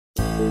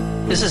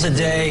This is a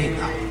day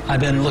I've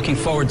been looking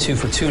forward to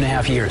for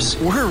 2.5 years.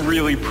 We're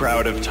really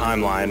proud of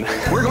Timeline.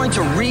 We're going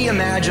to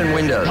reimagine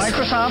Windows.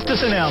 Microsoft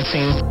is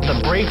announcing the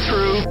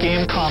breakthrough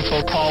game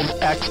console called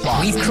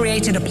Xbox. We've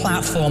created a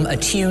platform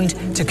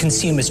attuned to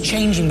consumers'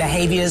 changing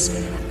behaviors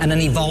and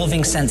an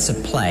evolving sense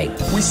of play.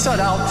 We set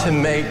out to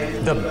make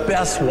the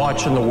best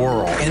watch in the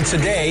world. And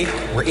today,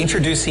 we're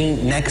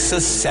introducing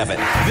Nexus 7.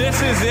 This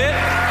is it,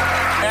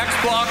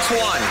 Xbox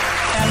One.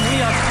 And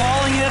we are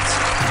calling it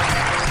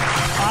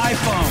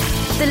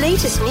iPhone. The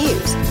latest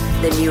news,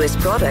 the newest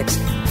products,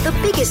 the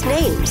biggest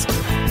names.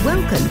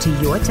 Welcome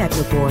to Your Tech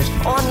Report.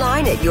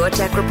 Online at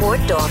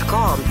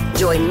yourtechreport.com.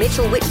 Join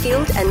Mitchell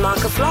Whitfield and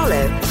Marco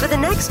Flalo for the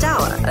next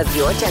hour of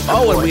Your Tech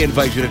Report. Oh, and we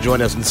invite you to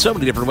join us in so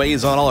many different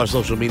ways on all our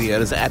social media.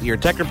 It is at Your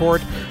Tech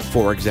Report.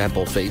 For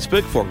example,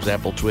 Facebook. For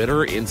example,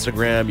 Twitter,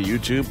 Instagram,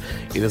 YouTube.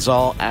 It is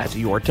all at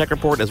Your Tech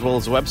Report, as well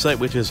as the website,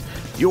 which is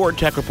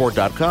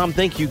yourtechreport.com.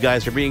 Thank you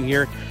guys for being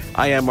here.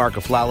 I am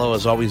Marco Flalo,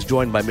 as always,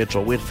 joined by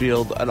Mitchell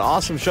Whitfield. An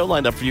awesome show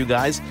lined up for you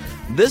guys.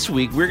 This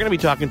week, we're going to be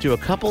talking to a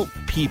couple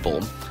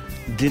people.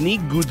 Denis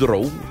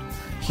Goudreau,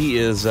 he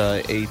is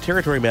a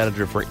territory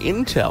manager for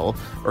Intel.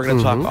 We're going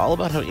to talk all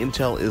about how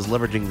Intel is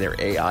leveraging their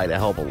AI to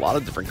help a lot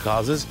of different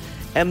causes.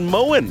 And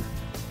MOEN.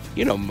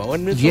 You know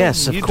MOEN, Mitchell?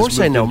 Yes, of course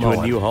I know MOEN. You just moved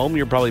into a new home.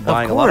 You're probably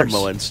buying a lot of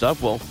MOEN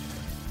stuff. Well,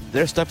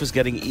 their stuff is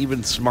getting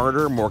even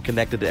smarter, more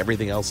connected to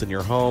everything else in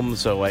your home.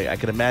 So I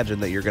can imagine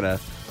that you're going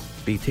to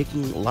be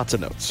taking lots of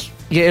notes.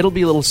 Yeah, it'll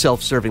be a little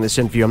self-serving, this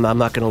interview, I'm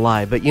not going to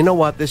lie. But you know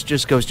what? This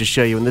just goes to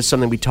show you, and this is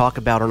something we talk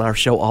about on our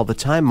show all the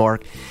time,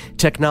 Mark.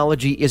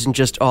 Technology isn't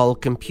just all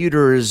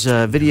computers,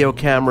 video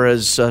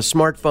cameras,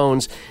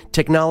 smartphones.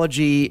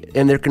 Technology,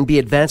 and there can be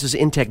advances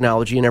in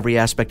technology in every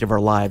aspect of our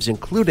lives,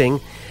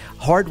 including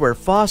hardware,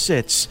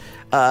 faucets,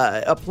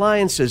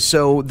 appliances.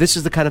 So this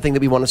is the kind of thing that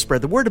we want to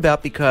spread the word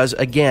about because,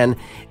 again,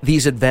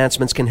 these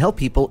advancements can help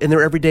people in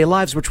their everyday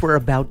lives, which we're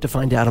about to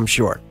find out, I'm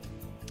sure.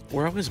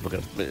 We're always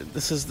looking.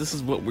 This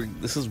is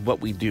what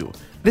we do.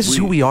 This is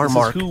who we are,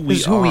 Mark.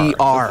 This is who we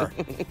are.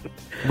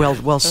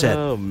 Well said.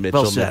 Oh,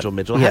 Mitchell, well said.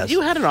 Mitchell. Yes. Have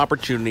you had an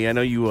opportunity? I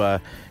know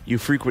you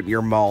frequent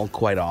your mall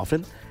quite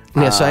often.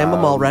 Yes, I am a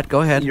mall rat.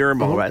 Go ahead. You're a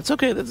mall rat. It's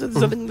okay.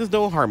 There's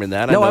no harm in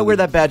that. No, I wear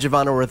that badge of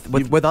honor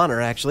with honor.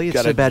 Actually,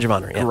 it's a badge of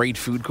honor. Yeah. Great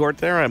food court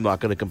there. I'm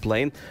not going to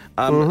complain.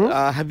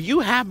 Have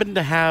you happened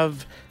to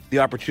have the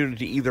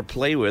opportunity to either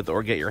play with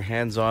or get your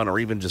hands on or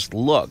even just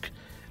look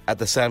at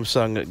the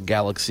Samsung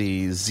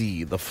Galaxy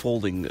Z, the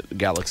folding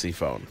Galaxy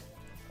phone?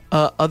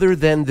 Other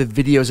than the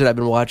videos that I've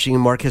been watching,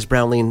 Marques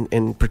Brownlee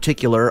in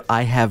particular,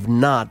 I have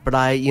not. But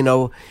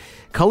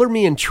color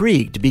me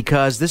intrigued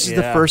because this is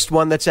the first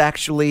one that's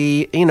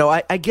actually,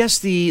 I guess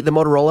the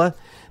Motorola,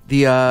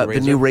 the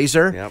new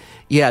Razr. Yep.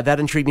 Yeah, that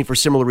intrigued me for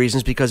similar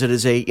reasons because it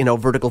is a,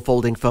 vertical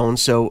folding phone.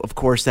 So, of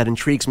course, that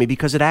intrigues me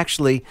because it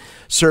actually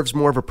serves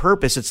more of a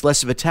purpose. It's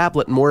less of a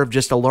tablet, more of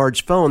just a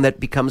large phone that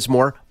becomes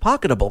more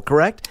pocketable,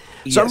 correct?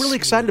 Yes. So I'm really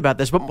excited about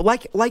this. But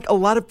like a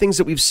lot of things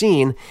that we've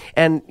seen,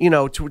 and,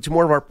 to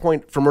more of our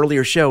point from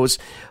earlier shows,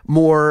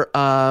 more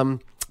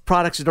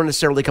products that don't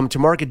necessarily come to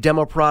market,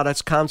 demo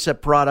products,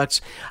 concept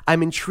products.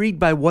 I'm intrigued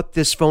by what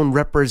this phone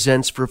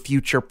represents for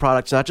future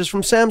products, not just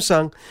from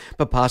Samsung,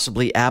 but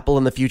possibly Apple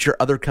in the future,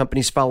 other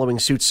companies following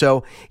suit.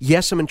 So,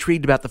 yes, I'm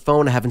intrigued about the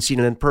phone. I haven't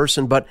seen it in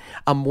person, but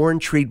I'm more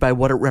intrigued by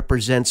what it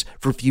represents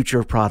for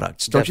future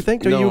products. Don't you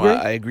think? Do you agree?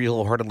 I agree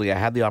wholeheartedly. I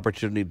had the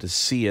opportunity to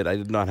see it. I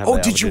did not have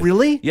Oh, did you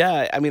really?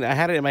 Yeah, I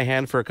had it in my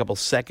hand for a couple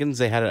seconds.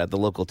 They had it at the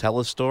local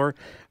Telus store.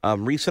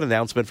 Recent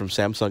announcement from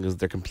Samsung is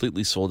they're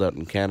completely sold out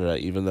in Canada,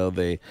 even though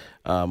they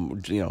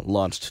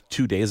launched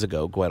 2 days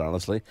ago, quite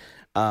honestly.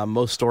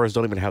 Most stores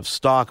don't even have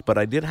stock, but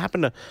I did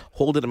happen to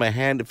hold it in my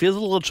hand. It feels a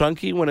little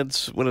chunky when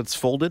it's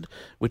folded,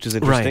 which is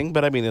interesting, right.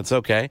 But I mean, it's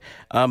okay.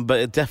 But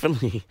it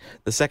definitely,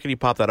 the second you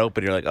pop that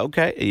open, you're like,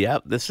 okay, yeah,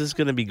 this is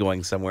going to be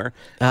going somewhere.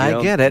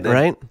 I get it,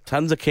 right?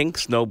 Tons of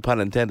kinks, no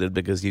pun intended,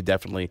 because you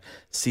definitely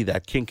see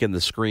that kink in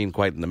the screen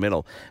quite in the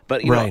middle.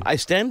 But, I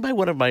stand by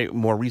one of my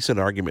more recent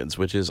arguments,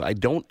 which is I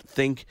don't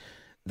think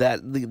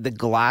that the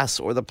glass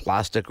or the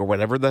plastic or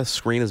whatever the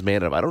screen is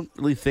made of, I don't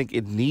really think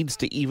it needs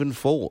to even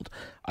fold.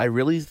 I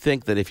really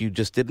think that if you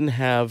just didn't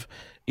have,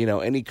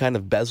 any kind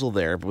of bezel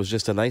there, if it was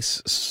just a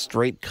nice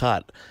straight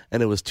cut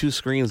and it was two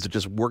screens that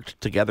just worked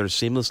together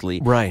seamlessly,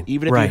 right?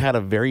 Even if you had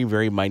a very,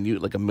 very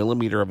minute, like a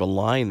millimeter of a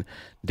line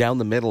down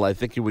the middle, I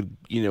think it would,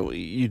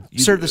 you'd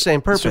serve the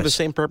same purpose. Serve the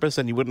same purpose,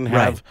 and you wouldn't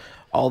have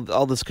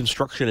all this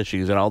construction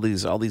issues and all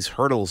these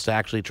hurdles to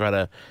actually try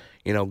to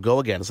go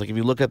again. It's like if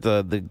you look at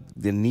the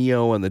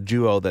Neo and the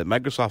Duo that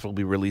Microsoft will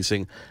be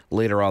releasing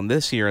later on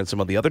this year and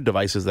some of the other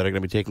devices that are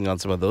going to be taking on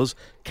some of those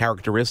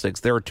characteristics,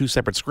 there are two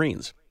separate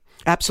screens.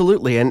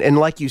 Absolutely. And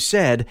like you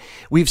said,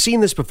 we've seen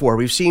this before.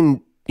 We've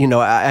seen,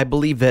 I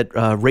believe that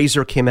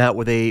Razr came out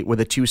with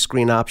a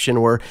two-screen option,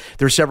 or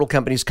there are several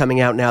companies coming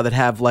out now that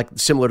have, like,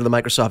 similar to the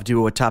Microsoft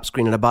Duo, a top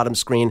screen and a bottom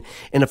screen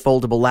in a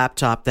foldable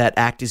laptop that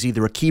act as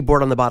either a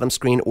keyboard on the bottom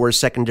screen or a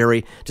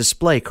secondary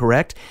display,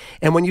 correct?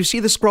 And when you see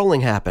the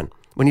scrolling happen,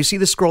 When you see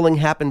the scrolling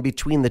happen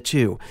between the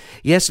two,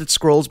 yes, it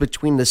scrolls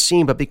between the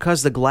scene, but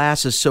because the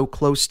glass is so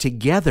close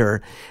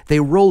together, they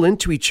roll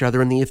into each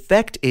other, and the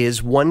effect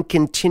is one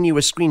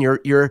continuous screen.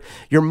 Your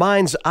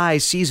mind's eye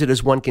sees it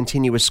as one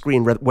continuous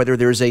screen, whether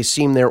there's a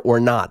seam there or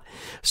not.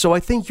 So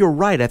I think you're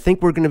right. I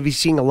think we're going to be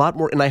seeing a lot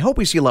more, and I hope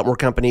we see a lot more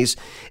companies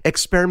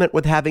experiment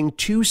with having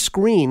two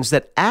screens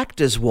that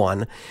act as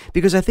one,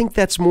 because I think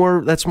that's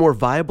more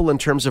viable in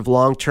terms of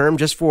long term.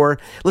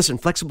 Listen,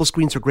 flexible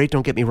screens are great,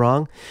 don't get me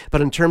wrong,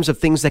 but in terms of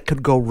things that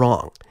could go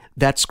wrong,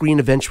 that screen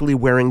eventually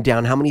wearing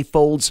down, how many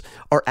folds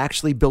are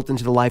actually built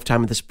into the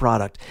lifetime of this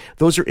product,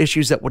 those are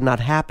issues that would not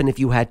happen if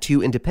you had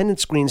two independent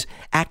screens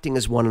acting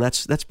as one, and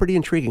that's pretty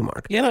intriguing,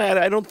 Mark. Yeah,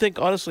 I don't think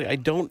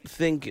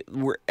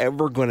we're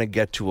ever going to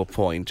get to a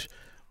point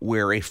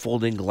where a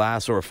folding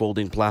glass or a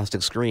folding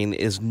plastic screen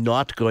is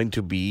not going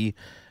to be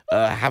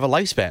have a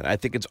lifespan. I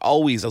think it's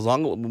always,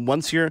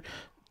 once you're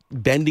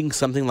bending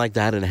something like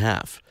that in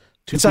half.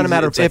 It's not a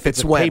matter of if,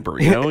 it's when. Paper,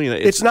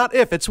 it's not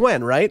if, it's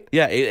when, right?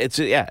 Yeah,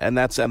 and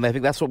I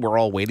think that's what we're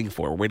all waiting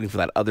for. We're waiting for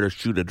that other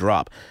shoe to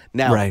drop.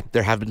 Now,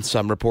 There have been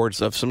some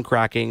reports of some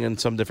cracking in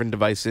some different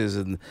devices,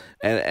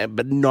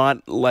 but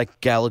not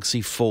like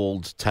Galaxy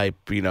Fold type,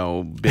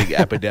 big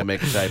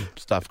epidemic type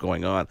stuff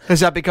going on.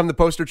 Has that become the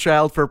poster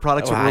child for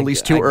products that were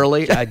released too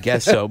early? I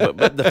guess so.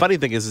 But the funny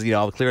thing is,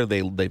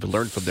 clearly they've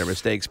learned from their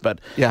mistakes. But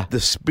the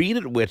speed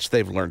at which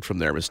they've learned from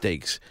their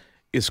mistakes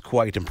is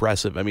quite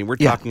impressive. I mean, we're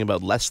talking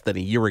about less than a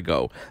year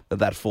ago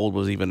that fold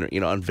was even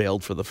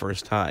unveiled for the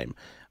first time.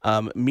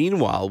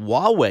 Meanwhile,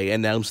 Huawei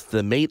announced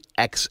the Mate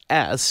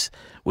XS,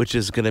 which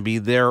is going to be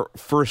their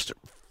first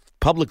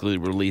publicly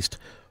released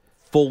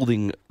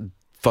folding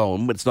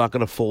phone. It's not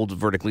going to fold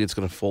vertically; it's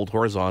going to fold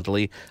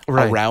horizontally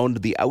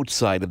around the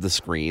outside of the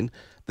screen.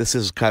 This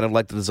is kind of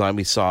like the design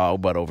we saw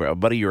about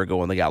a year ago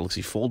when the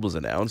Galaxy Fold was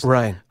announced.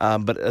 Right.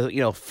 But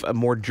a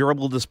more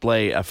durable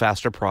display, a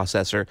faster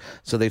processor.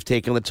 So they've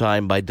taken the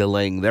time by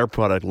delaying their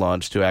product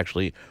launch to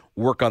actually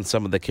work on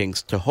some of the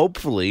kinks to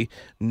hopefully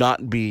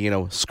not be,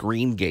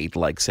 screen gate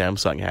like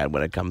Samsung had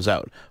when it comes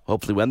out.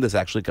 Hopefully when this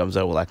actually comes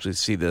out, we'll actually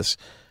see this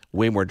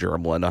way more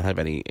durable and not have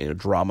any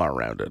drama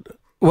around it.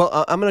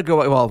 Well, I'm going to go.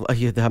 Well,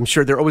 I'm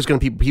sure there are always going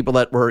to be people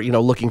that were,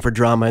 looking for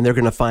drama, and they're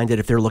going to find it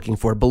if they're looking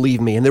for it. Believe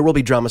me, and there will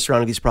be drama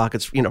surrounding these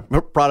products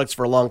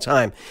for a long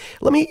time.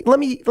 Let me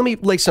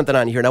lay something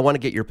on you here, and I want to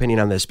get your opinion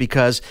on this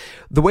because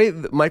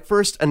my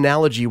first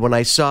analogy when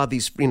I saw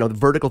these, the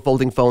vertical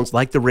folding phones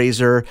like the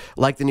Razr,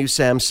 like the new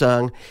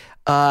Samsung.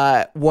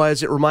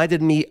 It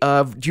reminded me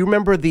of, do you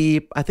remember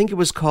I think it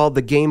was called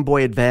the Game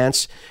Boy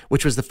Advance,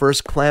 which was the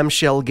first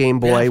clamshell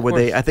Game Boy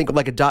I think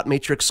like a dot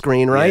matrix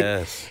screen, right?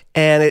 Yes.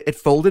 And it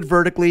folded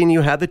vertically and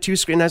you had the two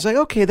screen. I was like,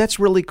 okay, that's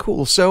really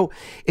cool. So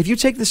if you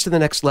take this to the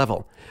next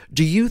level,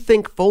 do you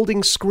think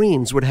folding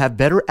screens would have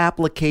better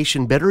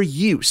application, better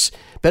use,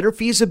 better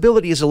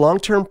feasibility as a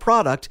long-term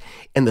product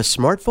in the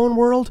smartphone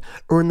world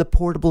or in the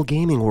portable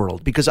gaming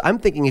world? Because I'm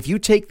thinking if you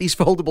take these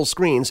foldable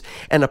screens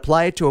and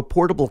apply it to a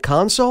portable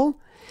console,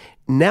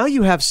 now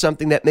you have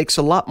something that makes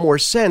a lot more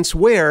sense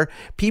where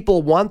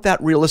people want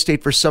that real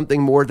estate for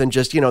something more than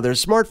just, their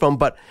smartphone,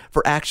 but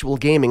for actual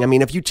gaming. I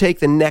mean, if you take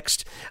the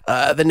next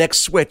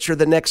Switch or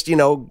the next,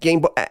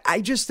 Game Boy,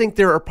 I just think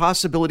there are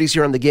possibilities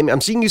here on the gaming.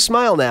 I'm seeing you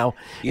smile now.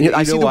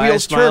 I see the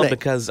wheels turning.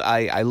 Because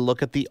I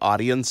look at the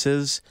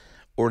audiences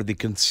or the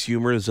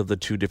consumers of the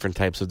two different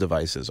types of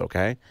devices,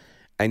 okay?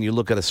 And you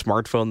look at a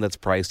smartphone that's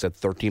priced at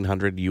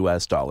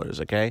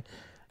 $1,300 okay?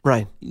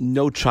 Right.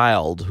 No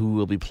child who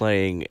will be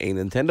playing a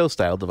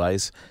Nintendo-style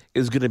device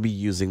is going to be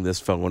using this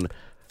phone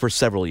for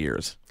several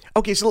years.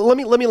 Okay, so let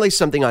me lay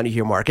something on you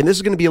here, Mark, and this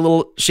is going to be a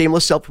little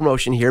shameless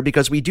self-promotion here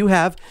because we do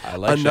have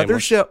another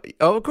show.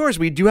 Oh, of course,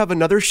 we do have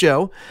another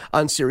show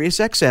on Sirius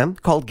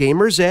XM called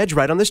Gamer's Edge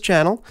right on this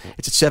channel.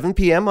 It's at 7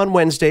 p.m. on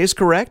Wednesdays,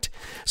 correct?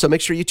 So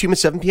make sure you tune at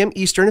 7 p.m.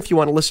 Eastern if you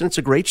want to listen. It's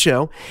a great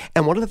show.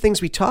 And one of the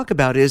things we talk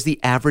about is the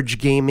average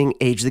gaming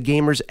age, the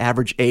gamer's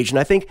average age. And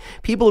I think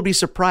people would be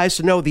surprised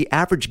to know the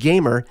average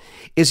gamer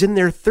is in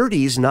their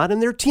 30s, not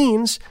in their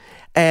teens.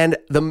 And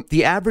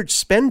the average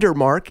spender,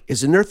 Mark,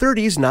 is in their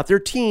 30s, not their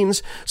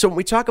teens. So when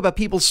we talk about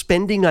people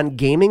spending on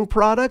gaming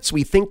products,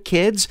 we think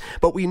kids,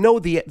 but we know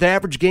the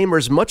average gamer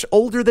is much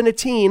older than a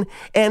teen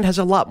and has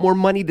a lot more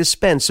money to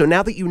spend. So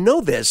now that you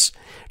know this,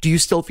 do you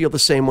still feel the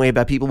same way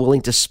about people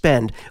willing to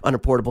spend on a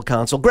portable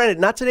console?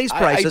 Granted, not today's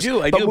prices,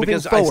 I but do, moving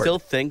because forward. I still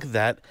think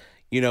that,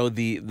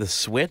 the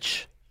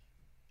Switch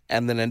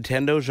and the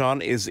Nintendo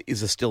genre is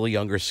still a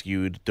younger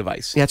skewed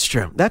device. That's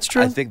true.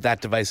 I think that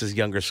device is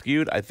younger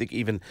skewed. I think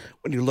even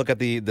when you look at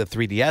the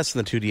 3DS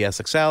and the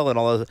 2DS XL and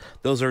all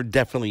those are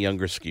definitely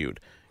younger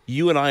skewed.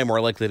 You and I are more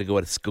likely to go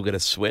get a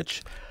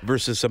Switch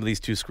versus some of these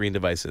two screen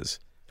devices.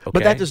 Okay.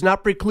 But that does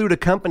not preclude a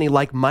company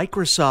like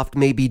Microsoft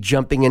maybe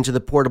jumping into the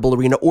portable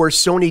arena or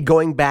Sony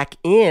going back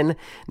in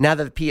now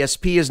that the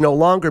PSP is no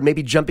longer,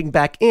 maybe jumping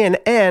back in.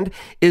 And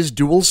is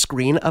dual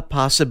screen a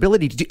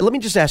possibility? Let me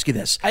just ask you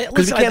this,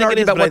 because we can't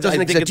argue about what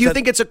doesn't exist. Do you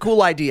think it's a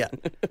cool idea?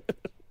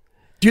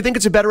 Do you think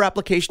it's a better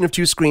application of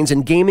two screens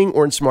in gaming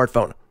or in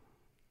smartphone?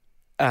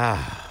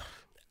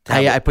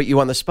 I put you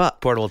on the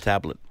spot. Portable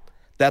tablet.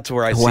 That's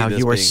where I see wow, this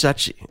you are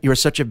being. you are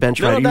such a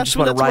bench rider. You just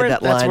want to ride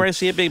that line. That's where I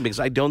see it being,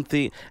 because I don't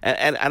think,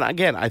 and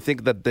again, I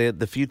think that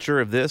the future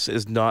of this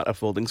is not a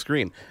folding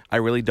screen. I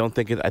really don't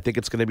think it. I think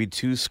it's going to be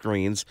two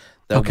screens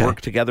that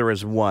work together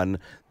as one,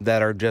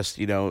 that are just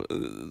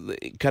kind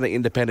of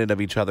independent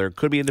of each other.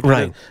 Could be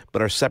independent,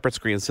 but are separate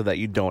screens, so that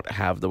you don't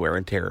have the wear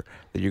and tear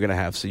that you're going to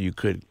have. So you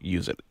could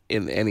use it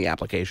in any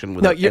application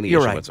without any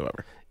issue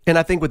whatsoever. And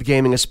I think with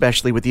gaming,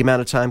 especially with the amount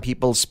of time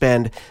people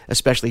spend,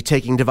 especially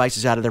taking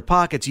devices out of their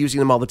pockets, using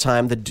them all the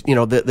time,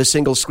 the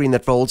single screen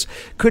that folds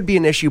could be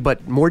an issue.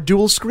 But more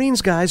dual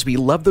screens, guys. We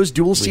love those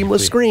dual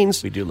seamless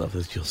screens. We do love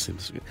those dual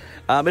seamless screens.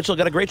 Mitchell,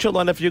 got a great show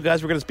lined up for you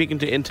guys. We're going to speak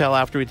into Intel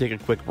after we take a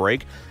quick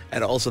break.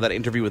 And also that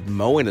interview with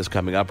MOEN is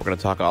coming up. We're going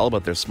to talk all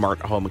about their smart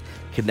home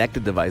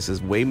connected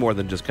devices, way more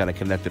than just kind of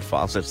connected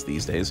faucets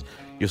these days.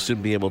 You'll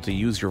soon be able to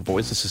use your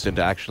voice assistant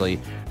to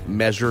actually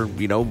measure,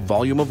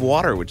 volume of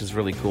water, which is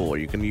really cool. Or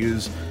you can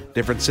use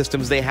different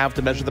systems they have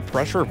to measure the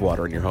pressure of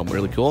water in your home.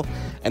 Really cool.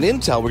 And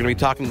Intel, we're going to be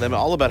talking to them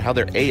all about how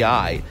their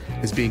AI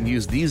is being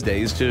used these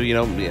days to,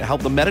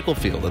 help the medical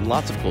field, and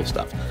lots of cool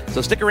stuff.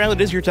 So stick around.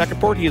 It is Your Tech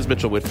Report. He is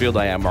Mitchell Whitfield.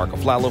 I am Marco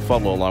Flalo.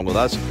 Follow along with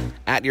us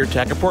at Your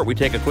Tech Report. We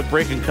take a quick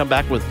break and come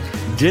back with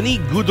Denis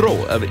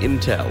Goudreau of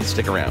Intel.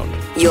 Stick around.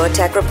 Your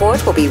Tech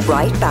Report will be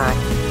right back.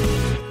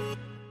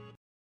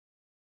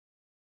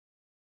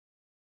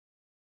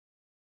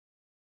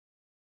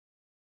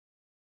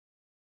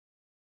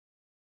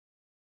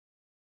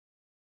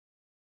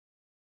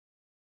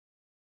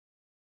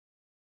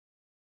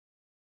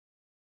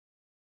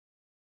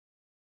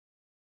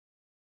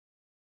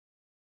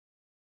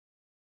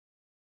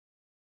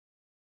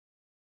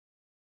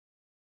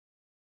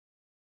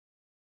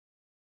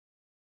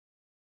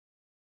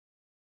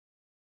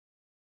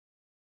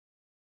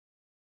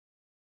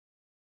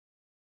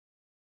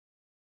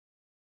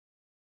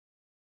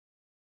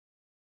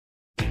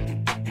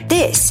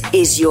 This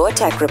is Your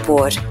Tech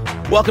Report.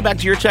 Welcome back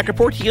to Your Tech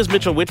Report. He is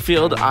Mitchell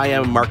Whitfield. I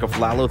am Marco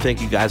Flalo.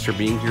 Thank you guys for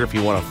being here. If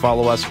you want to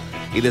follow us,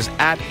 it is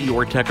at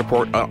Your Tech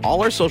Report on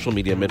all our social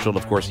media, Mitchell, and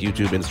of course,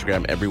 YouTube,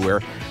 Instagram,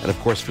 everywhere. And of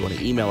course, if you want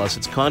to email us,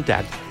 it's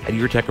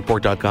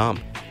contact@yourtechreport.com.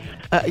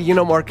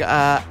 Mark,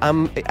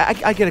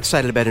 I get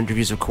excited about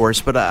interviews, of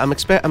course, but I'm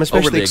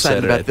especially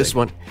excited about this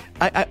one.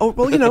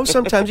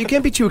 Sometimes you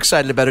can't be too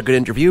excited about a good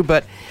interview,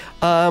 but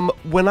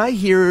when I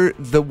hear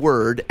the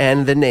word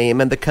and the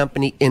name and the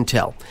company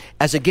Intel,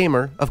 as a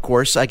gamer, of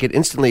course, I get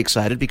instantly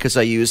excited because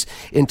I use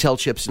Intel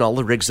chips in all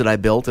the rigs that I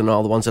built and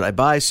all the ones that I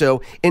buy.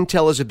 So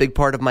Intel is a big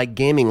part of my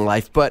gaming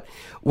life. But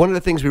one of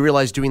the things we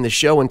realized doing the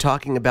show and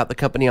talking about the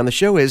company on the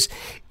show is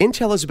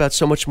Intel is about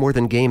so much more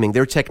than gaming.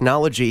 Their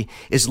technology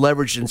is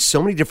leveraged in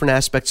so many different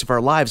aspects of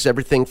our lives,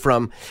 everything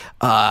from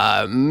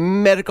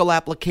medical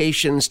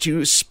applications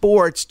to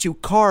sports to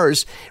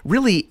cars.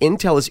 Really,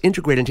 Intel is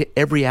integrated into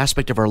every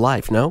aspect of our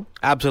life, no?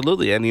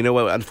 Absolutely. And you know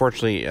what?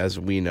 Unfortunately, as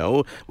we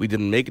know, we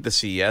didn't make it to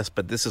CES,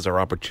 but this is our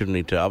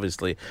opportunity to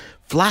obviously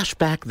flash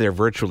back there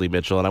virtually,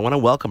 Mitchell. And I want to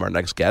welcome our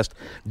next guest.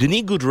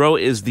 Denis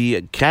Goudreau is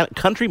the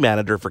country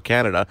manager for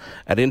Canada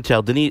at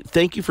Intel. Denis,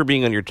 thank you for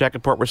being on Your Tech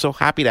Report. We're so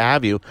happy to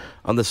have you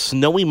on the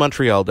snowy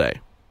Montreal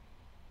day.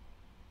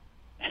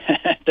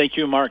 Thank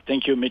you, Mark.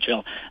 Thank you,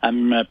 Mitchell.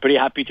 I'm pretty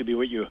happy to be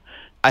with you.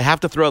 I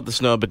have to throw out the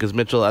snow because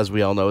Mitchell, as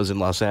we all know, is in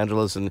Los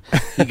Angeles and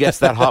he gets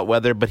that hot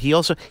weather. But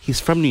he's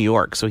from New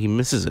York, so he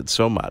misses it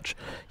so much.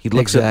 He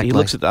looks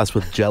at us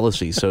with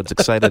jealousy. So it's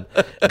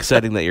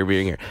exciting that you're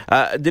being here.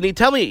 Denis,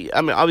 tell me.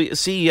 I mean,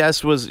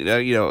 CES was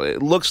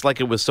it looks like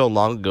it was so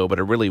long ago, but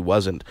it really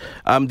wasn't.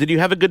 Did you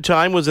have a good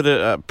time? Was it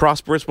a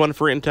prosperous one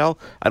for Intel?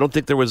 I don't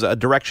think there was a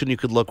direction you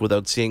could look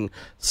without seeing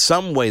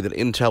some way that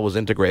Intel was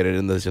integrated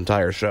in this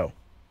entire show.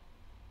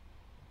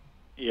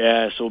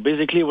 Yeah, so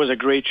basically it was a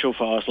great show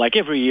for us, like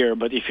every year.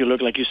 But if you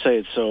look, like you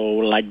said, so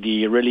like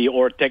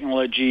our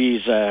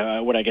technologies,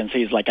 what I can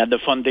say is like at the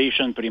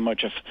foundation pretty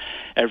much of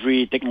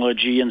every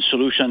technology and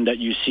solution that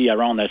you see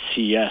around at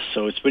CES.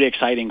 So it's pretty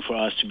exciting for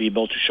us to be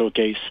able to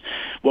showcase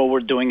what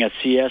we're doing at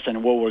CES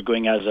and what we're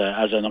going as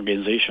an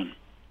organization.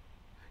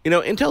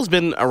 Intel's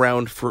been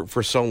around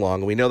for so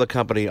long. We know the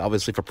company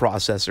obviously for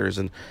processors,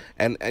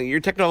 and your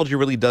technology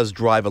really does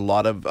drive a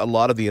lot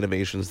of the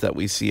innovations that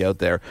we see out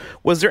there.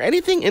 Was there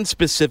anything in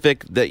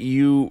specific that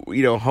you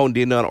honed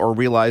in on or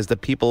realized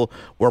that people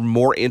were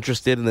more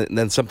interested in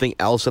than something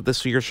else at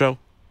this year's show?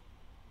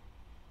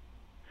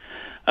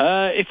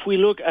 If we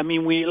look,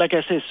 like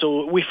I said,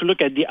 so if we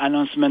look at the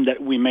announcement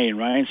that we made,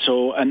 right?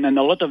 So, and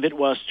a lot of it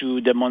was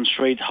to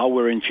demonstrate how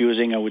we're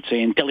infusing, I would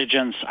say,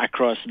 intelligence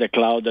across the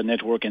cloud, the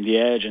network, and the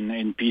edge,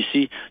 and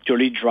PC to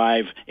really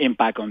drive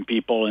impact on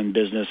people and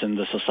business and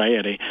the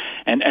society.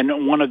 And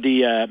one of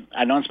the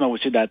announcements, I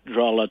would say, that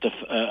draw a lot of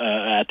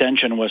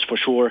attention was for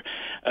sure,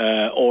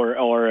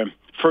 or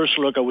first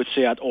look, I would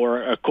say, at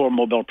our core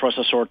mobile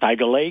processor,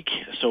 Tiger Lake.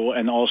 So,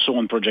 and also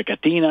on Project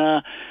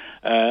Athena.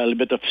 a little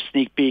bit of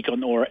sneak peek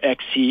on our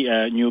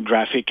XE new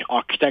graphic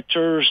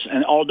architectures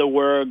and all the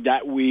work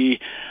that we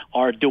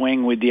are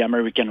doing with the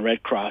American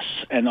Red Cross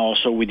and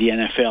also with the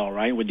NFL,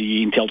 right, with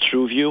the Intel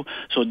TrueView.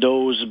 So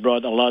those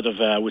brought a lot of,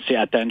 I would say,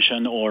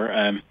 attention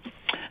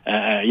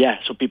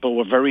so people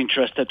were very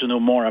interested to know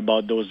more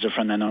about those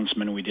different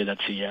announcements we did at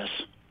CES.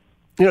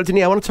 You know,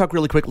 Denis, I want to talk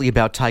really quickly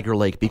about Tiger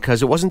Lake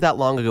because it wasn't that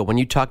long ago when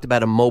you talked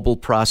about a mobile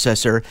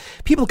processor.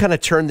 People kind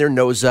of turned their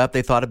nose up.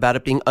 They thought about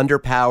it being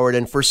underpowered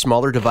and for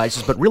smaller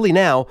devices. But really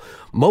now,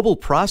 mobile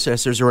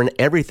processors are in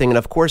everything. And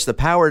of course, the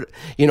power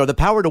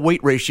to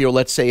weight ratio,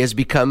 let's say, has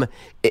become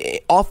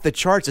off the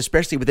charts,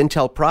 especially with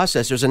Intel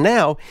processors. And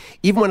now,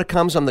 even when it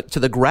comes to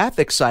the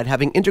graphics side,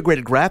 having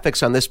integrated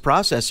graphics on this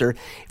processor,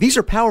 these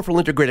are powerful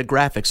integrated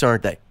graphics,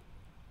 aren't they?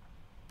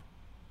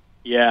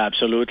 Yeah,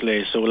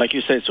 absolutely. So like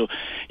you said, so it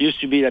used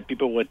to be that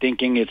people were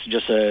thinking it's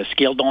just a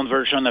scaled-down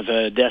version of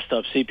a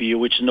desktop CPU,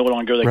 which is no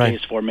longer the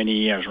case for many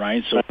years,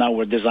 right? So now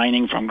we're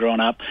designing from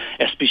ground up,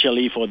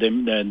 especially for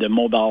the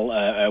mobile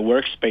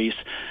workspace,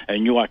 a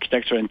new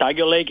architecture. And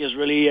Tiger Lake is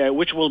really,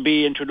 which will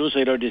be introduced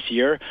later this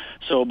year,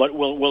 but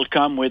will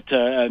come with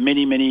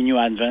many new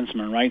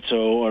advancements, right? So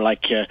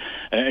like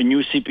a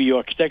new CPU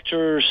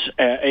architectures,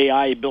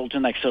 AI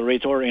built-in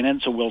accelerator in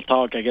it. So we'll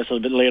talk, I guess, a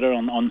little bit later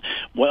on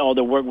what all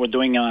the work we're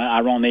doing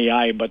around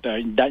AI, but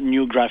that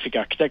new graphic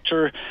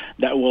architecture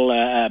that will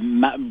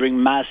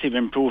bring massive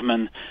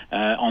improvement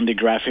on the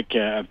graphic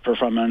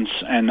performance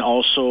and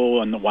also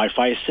on the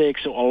Wi-Fi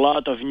 6. So a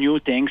lot of new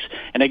things.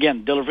 And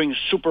again, delivering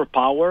super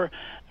power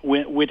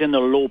within a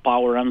low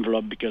power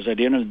envelope, because at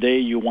the end of the day,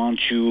 you want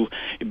to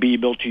be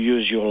able to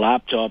use your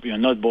laptop, your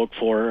notebook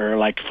for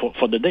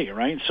the day,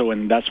 right? So,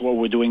 and that's what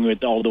we're doing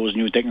with all those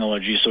new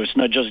technologies. So it's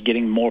not just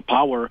getting more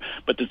power,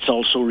 but it's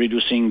also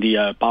reducing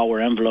the power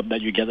envelope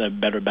that you get a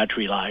better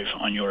battery life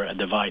on your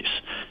device.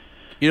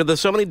 You know,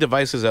 there's so many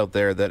devices out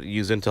there that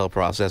use Intel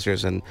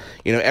processors, and,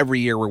 you know, every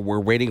year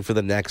we're waiting for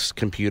the next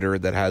computer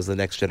that has the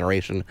next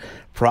generation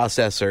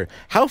processor.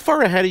 How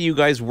far ahead are you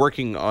guys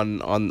working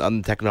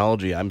on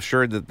technology? I'm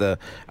sure that the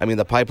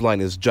pipeline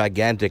is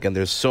gigantic, and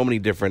there's so many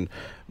different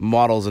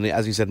models, and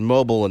as you said,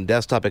 mobile and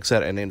desktop, et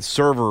cetera, and then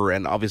server,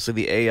 and obviously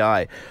the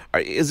AI.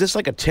 Is this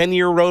like a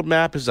 10-year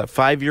roadmap? Is it a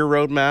 5-year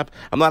roadmap?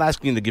 I'm not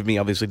asking you to give me,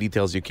 obviously,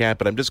 details you can't,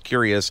 but I'm just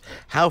curious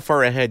how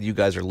far ahead you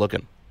guys are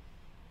looking.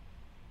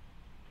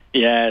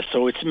 Yeah,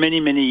 so it's many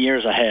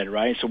years ahead,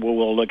 right? So we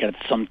will look at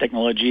some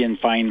technology and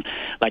find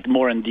like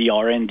more in the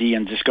R&D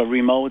and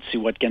discovery mode, see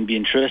what can be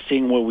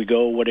interesting, where we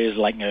go, what is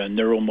like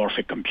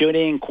neuromorphic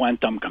computing,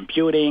 quantum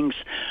computings,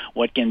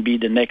 what can be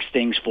the next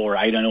things for,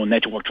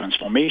 network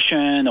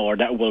transformation, or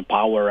that will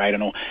power,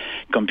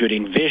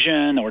 computing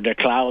vision or the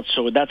cloud.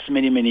 So that's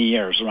many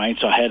years, right?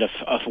 So ahead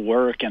of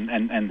work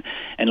and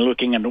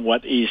looking at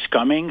what is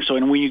coming. So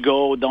when we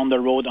go down the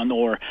road on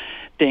our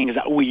things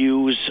that we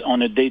use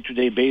on a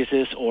day-to-day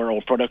basis or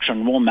our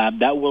production roadmap,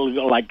 that will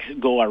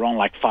go around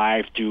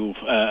 5 to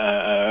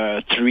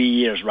 3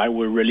 years, right?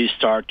 We'll really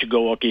start to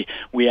go, okay,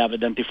 we have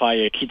identified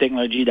a key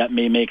technology that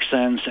may make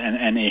sense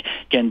and it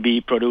can be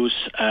produced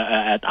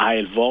at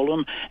high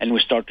volume, and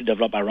we start to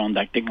develop around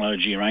that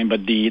technology, right?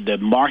 But the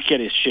market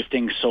is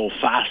shifting so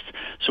fast,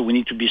 so we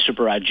need to be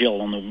super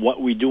agile on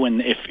what we do,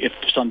 and if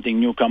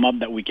something new come up,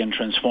 that we can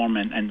transform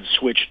and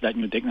switch that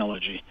new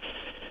technology.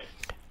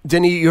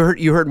 Denis,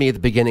 you heard me at the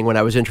beginning when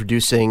I was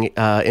introducing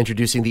the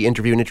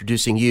interview and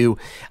introducing you.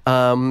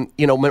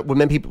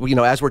 When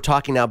people, as we're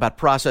talking now about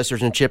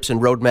processors and chips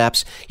and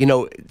roadmaps,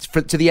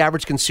 to the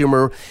average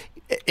consumer,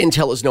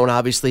 Intel is known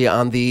obviously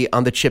on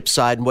the chip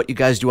side and what you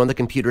guys do on the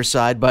computer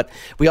side, but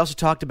we also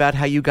talked about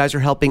how you guys are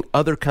helping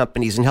other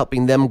companies and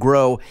helping them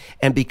grow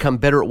and become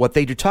better at what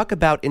they do. Talk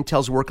about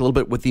Intel's work a little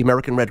bit with the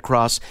American Red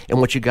Cross and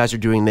what you guys are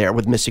doing there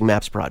with Missing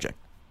Maps Project.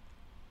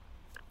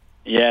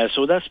 Yeah,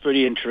 so that's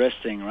pretty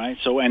interesting, right?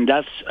 So, and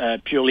that's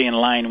purely in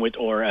line with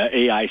our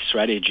AI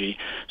strategy.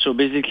 So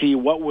basically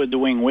what we're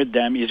doing with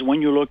them is,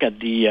 when you look at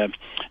the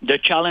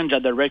challenge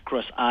that the Red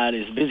Cross had,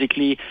 is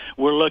basically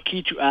we're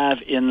lucky to have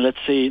let's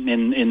say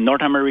in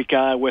North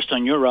America,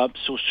 Western Europe,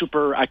 so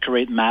super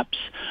accurate maps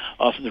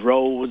of the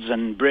roads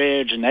and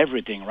bridge and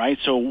everything, right?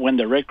 So when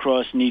the Red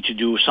Cross need to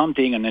do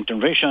something, an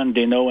intervention,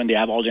 they know and they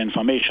have all the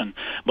information.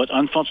 But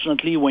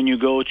unfortunately, when you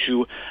go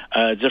to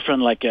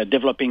different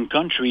developing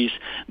countries,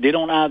 they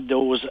don't have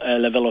those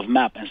level of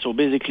map. And so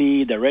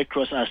basically the Red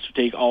Cross has to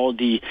take all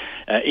the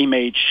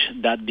image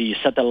that the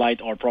satellite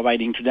are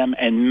providing to them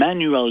and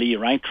manually,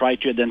 right, try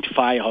to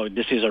identify how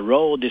this is a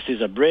road, this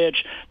is a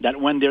bridge, that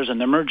when there's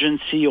an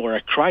emergency or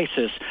a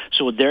crisis,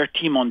 so their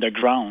team on the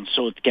ground,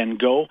 so it can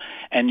go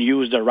and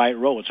use the right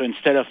road. So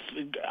instead of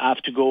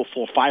have to go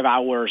for 5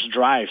 hours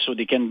drive, so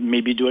they can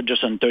maybe do it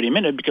just in 30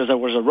 minutes because there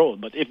was a road.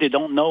 But if they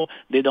don't know,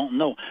 they don't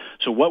know.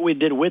 So what we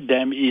did with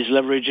them is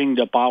leveraging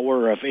the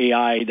power of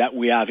AI that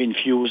we have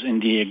infused in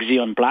the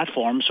Xeon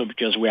platform. So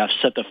because we have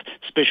a set of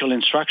special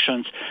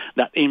instructions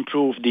that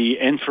improve the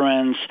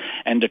inference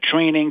and the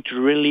training to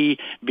really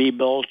be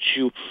able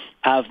to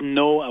have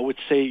I would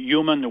say,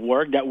 human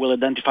work that will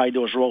identify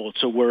those roads.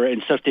 So we're,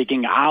 instead of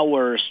taking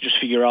hours, just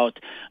figure out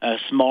a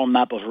small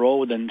map of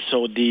road, and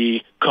so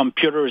the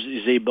computer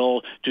is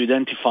able to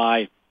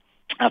identify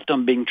after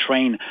being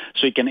trained,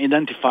 so it can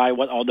identify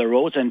what are the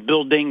roads and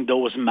building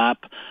those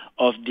map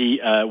of the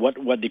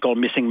what they call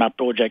missing map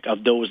project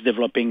of those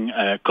developing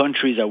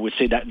countries. I would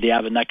say that they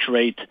have an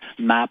accurate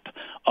map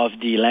of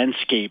the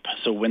landscape,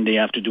 so when they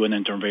have to do an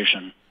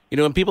intervention. You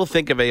know, when people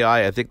think of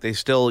AI, I think they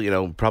still,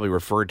 probably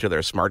refer to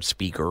their smart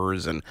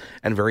speakers and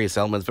various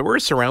elements. But we're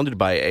surrounded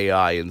by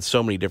AI in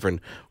so many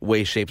different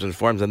ways, shapes, and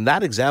forms. And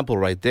that example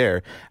right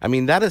there, I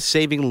mean, that is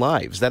saving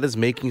lives. That is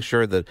making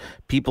sure that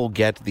people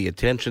get the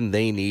attention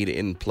they need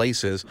in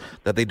places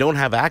that they don't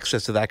have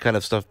access to that kind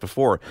of stuff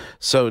before.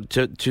 So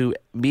to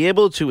be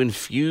able to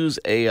infuse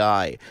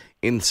AI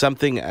in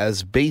something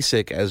as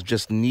basic as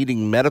just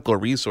needing medical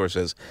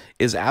resources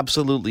is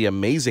absolutely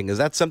amazing. Is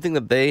that something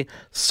that they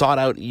sought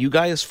out you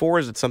guys for?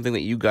 Is it something that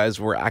you guys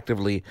were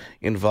actively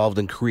involved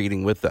in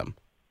creating with them?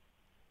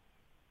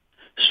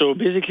 So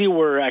basically,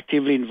 we're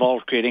actively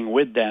involved creating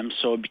with them.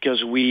 So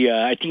because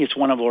I think it's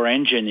one of our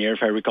engineers,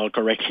 if I recall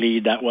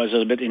correctly, that was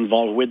a bit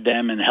involved with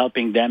them and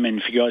helping them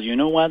and figure out, you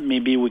know what,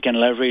 maybe we can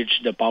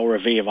leverage the power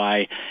of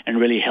AI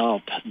and really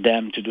help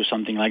them to do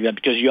something like that.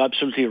 Because you're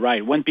absolutely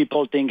right. When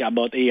people think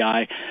about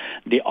AI,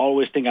 they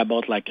always think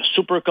about like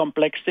super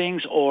complex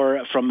things,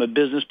 or from a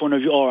business point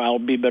of view, or I'll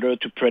be better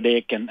to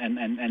predict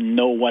and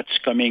know what's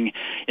coming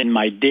in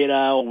my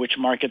data or which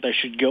market I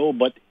should go.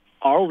 But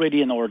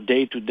already in our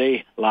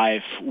day-to-day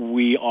life,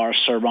 we are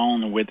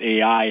surrounded with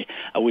AI,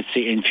 I would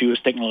say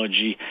infused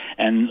technology.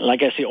 And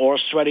like I say, our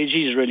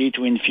strategy is really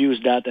to infuse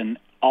that in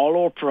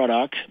all our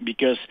product,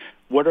 because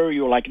whether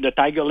you're like the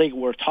Tiger Lake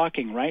we're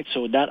talking, right?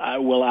 So that I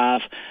will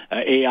have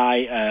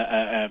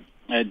AI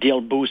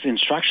deal boost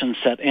instruction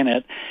set in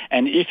it.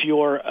 And if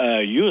you're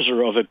a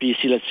user of a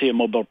PC, let's say a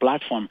mobile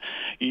platform,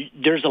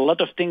 there's a lot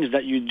of things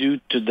that you do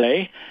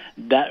today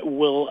that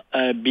will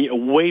be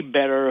way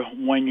better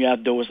when you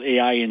have those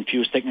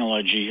AI-infused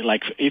technology.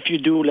 Like if you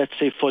do, let's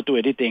say, photo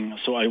editing.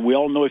 So we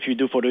all know if you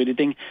do photo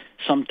editing,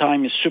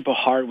 sometimes it's super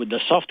hard with the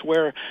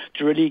software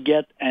to really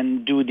get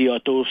and do the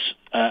auto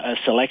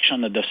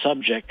selection of the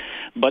subject.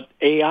 But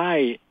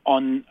AI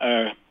on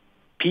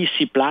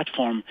PC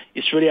platform,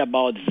 it's really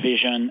about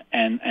vision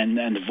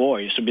and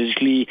voice. So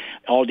basically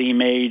all the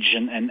image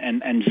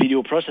and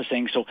video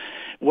processing. So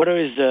whether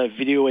it's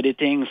video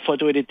editing,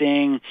 photo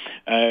editing,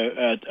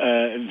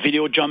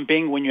 video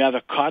jumping when you have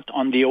a cut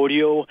on the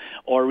audio,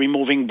 or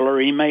removing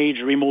blur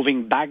image,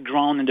 removing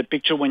background in the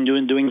picture when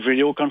doing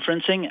video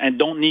conferencing, and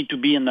don't need to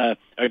be in a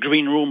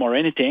green room or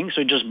anything.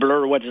 So just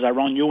blur what is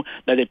around you,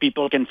 that the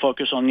people can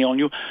focus only on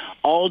you.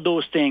 All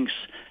those things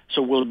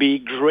so will be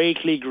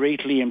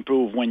greatly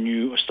improved when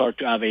you start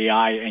to have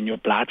AI in your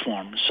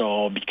platform.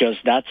 So because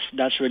that's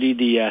really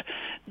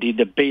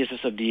the basis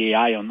of the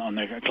AI on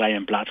a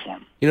client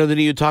platform. You know, then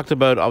you talked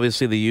about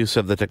obviously the use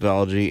of the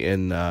technology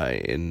in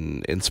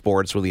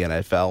sports with the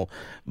NFL,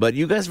 but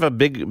you guys have a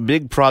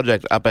big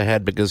project up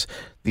ahead, because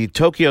the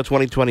Tokyo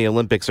 2020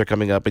 Olympics are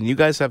coming up, and you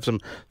guys have some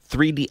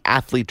 3D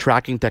athlete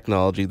tracking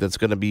technology that's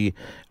going to be,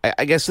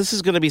 I guess this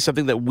is going to be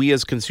something that we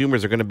as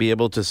consumers are going to be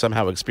able to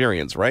somehow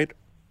experience, right?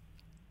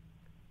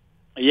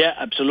 Yeah,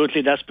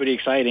 absolutely. That's pretty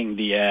exciting,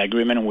 the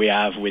agreement we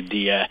have with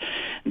the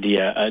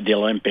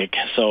Olympic.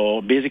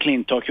 So basically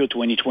in Tokyo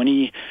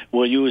 2020,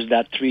 we'll use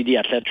that 3D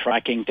athlete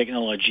tracking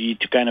technology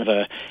to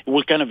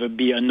it will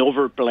be an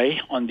overplay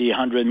on the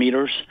 100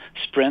 meters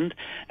sprint,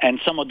 and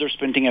some other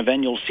sprinting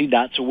event you'll see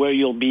that. So where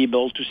you'll be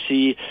able to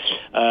see,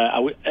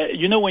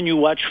 when you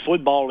watch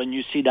football and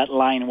you see that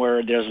line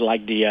where there's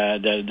like the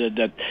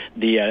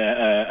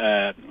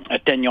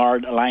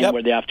 10-yard line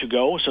where they have to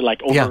go, so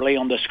like overlay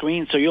on the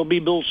screen. So you'll be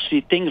able to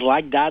see things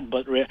like that,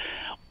 but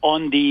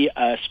on the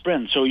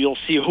sprint. So you'll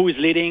see who is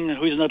leading,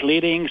 who is not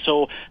leading,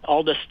 so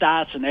all the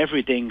stats and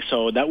everything.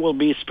 So that will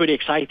be pretty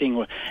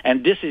exciting.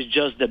 And this is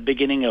just the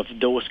beginning of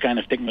those kind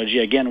of technology.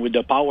 Again, with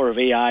the power of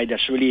AI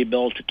that's really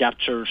able to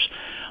capture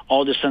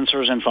all the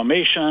sensors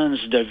informations,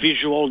 the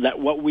visual, that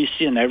what we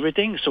see and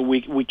everything. So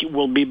we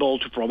will be able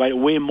to provide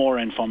way more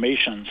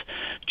information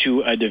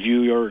to the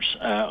viewers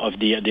of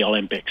the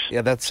Olympics.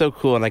 Yeah, that's so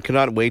cool. And I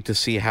cannot wait to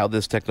see how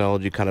this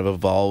technology kind of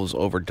evolves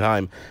over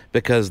time,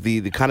 because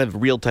the kind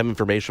of real-time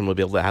information we'll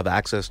be able to have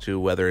access to,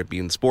 whether it be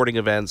in sporting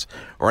events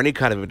or any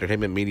kind of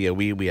entertainment media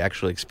we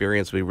actually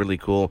experience, will be really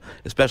cool,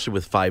 especially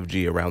with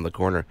 5G around the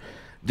corner.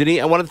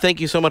 Denis, I want to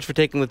thank you so much for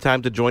taking the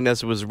time to join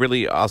us. It was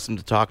really awesome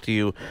to talk to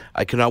you.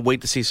 I cannot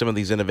wait to see some of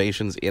these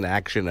innovations in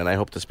action, and I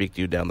hope to speak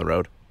to you down the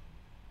road.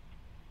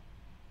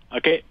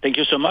 Okay, thank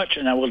you so much.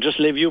 And I will just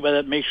leave you,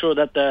 but make sure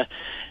that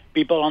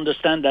people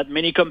understand that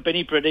many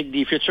companies predict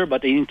the future,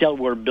 but at Intel,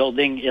 we're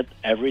building it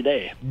every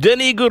day.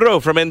 Denis Gouraud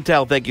from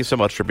Intel, thank you so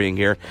much for being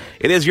here.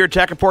 It is Your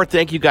Tech Report.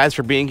 Thank you guys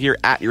for being here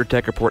at Your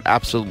Tech Report,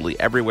 absolutely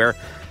everywhere.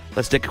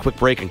 Let's take a quick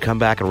break and come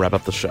back and wrap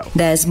up the show.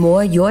 There's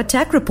more Your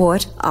Tech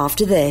Report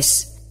after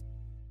this.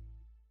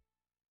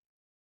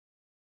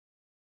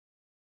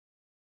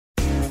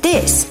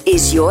 This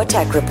is Your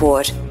Tech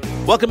Report.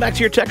 Welcome back to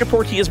Your Tech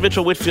Report. He is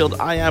Mitchell Whitfield.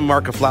 I am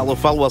Mark Aflalo.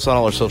 Follow us on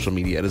all our social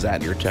media. It is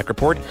at Your Tech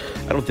Report.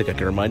 I don't think I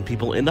can remind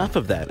people enough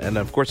of that. And,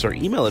 of course, our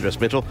email address,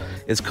 Mitchell,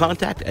 is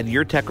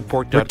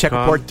contact@yourtechreport.com.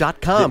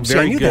 yourtechreport.com.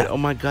 Very good. That. Oh,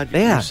 my God.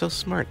 You're so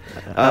smart.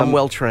 I'm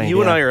well-trained.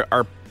 You and I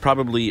are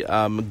probably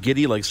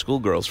giddy like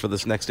schoolgirls for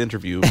this next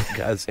interview.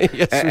 Because,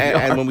 yes,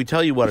 and when we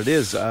tell you what it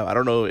is, I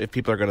don't know if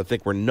people are going to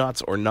think we're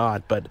nuts or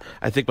not, but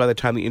I think by the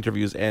time the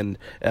interviews end,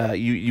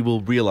 you will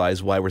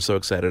realize why we're so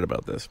excited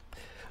about this.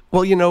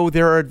 Well,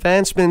 there are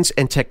advancements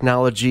in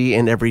technology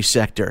in every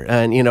sector.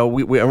 And,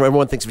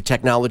 everyone thinks of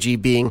technology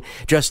being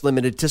just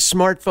limited to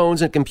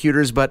smartphones and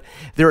computers, but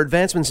there are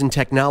advancements in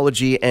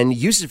technology and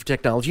uses for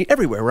technology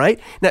everywhere, right?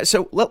 Now,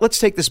 so let's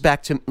take this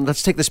back to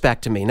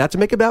me, not to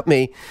make it about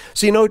me.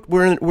 So,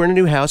 we're in a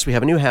new house. We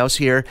have a new house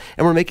here,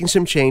 and we're making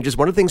some changes.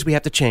 One of the things we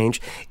have to change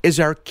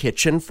is our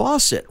kitchen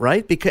faucet,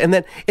 right?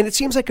 And it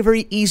seems like a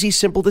very easy,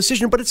 simple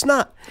decision, but it's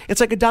not. It's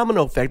like a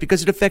domino effect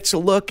because it affects the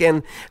look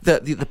and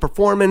the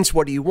performance.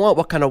 What do you want?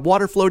 What kind of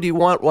water flow do you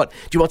want? Do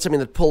you want something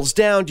that pulls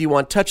down? Do you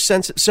want touch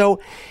sensitive? So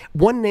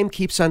one name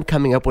keeps on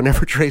coming up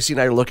whenever Tracy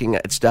and I are looking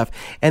at stuff,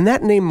 and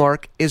that name,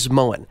 Mark, is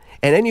MOEN.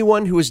 And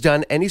anyone who has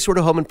done any sort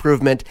of home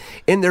improvement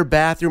in their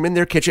bathroom, in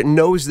their kitchen,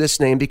 knows this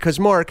name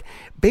because, Mark,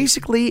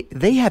 basically,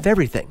 they have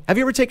everything. Have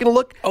you ever taken a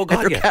look at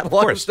their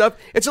catalog of stuff?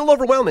 It's a little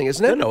overwhelming,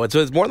 isn't it? No,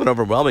 it's more than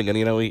overwhelming. And,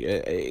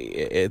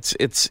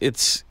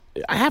 it's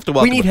I have to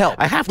welcome. We need help.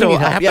 I have to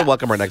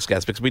welcome our next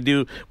guest because we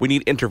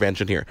need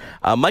intervention here.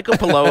 Michael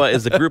Paloa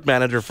is the group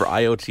manager for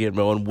IoT at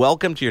MOEN.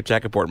 Welcome to Your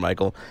Tech Report,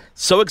 Michael.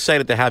 So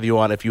excited to have you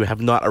on. If you have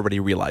not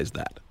already realized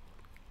that,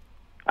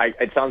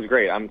 it sounds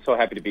great. I'm so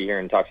happy to be here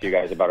and talk to you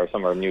guys about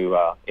some of our new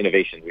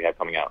innovations we have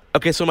coming out.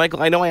 Okay, so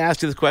Michael, I know I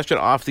asked you this question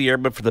off the air,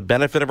 but for the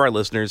benefit of our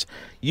listeners,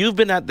 you've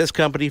been at this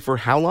company for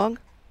how long?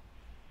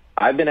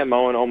 I've been at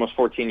MOEN almost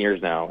 14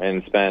 years now,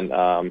 and spent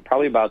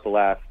probably about the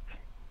last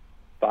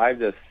 5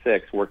 to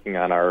 6 working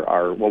on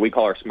our what we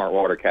call our smart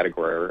water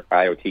category, or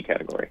IoT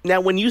category.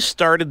 Now, when you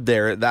started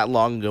there that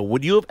long ago,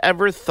 would you have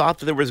ever thought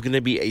that there was going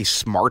to be a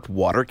smart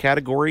water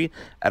category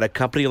at a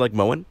company like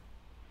MOEN?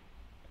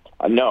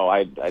 No,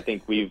 I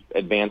think we've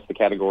advanced the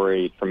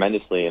category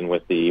tremendously, and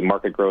with the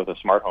market growth of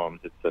smart homes,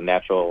 it's a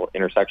natural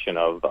intersection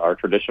of our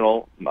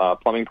traditional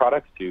plumbing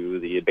products to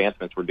the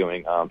advancements we're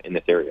doing in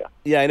this area.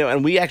 Yeah, I know,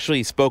 and we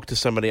actually spoke to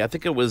somebody, I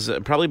think it was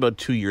probably about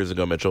 2 years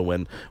ago, Mitchell,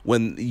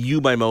 when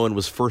You by MOEN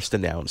was first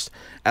announced,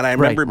 and I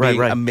remember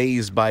being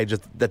amazed by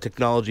just the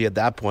technology at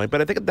that point,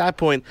 but I think at that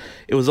point,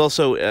 it was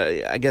also,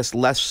 I guess,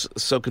 less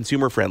so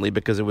consumer-friendly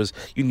because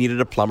you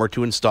needed a plumber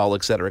to install,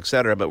 et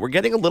cetera, but we're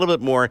getting a little bit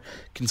more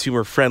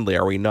consumer-friendly.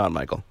 Are we not,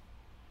 Michael?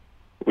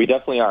 We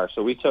definitely are.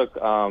 So we took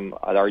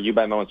our You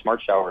by MOEN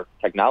Smart Shower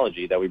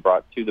technology that we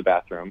brought to the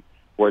bathroom,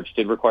 which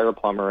did require a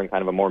plumber and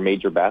kind of a more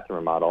major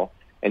bathroom model,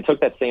 and took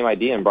that same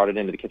idea and brought it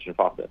into the kitchen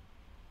faucet.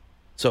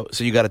 So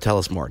you got to tell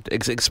us more.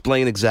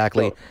 Explain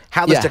exactly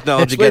how this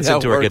technology gets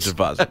into our kitchen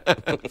faucet.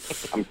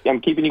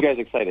 I'm keeping you guys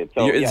excited.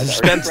 So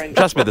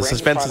trust me, the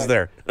suspense is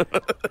there.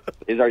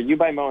 Is our You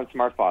by MOEN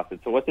Smart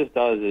Faucet. So what this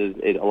does is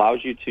it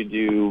allows you to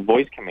do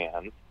voice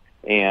commands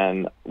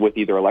and with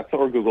either Alexa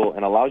or Google,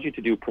 and allows you to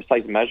do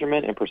precise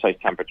measurement and precise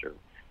temperature.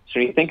 So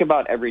when you think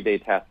about everyday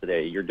tasks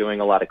today, you're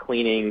doing a lot of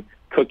cleaning,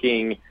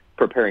 cooking,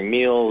 preparing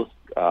meals,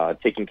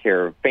 taking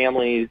care of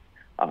families,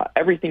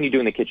 everything you do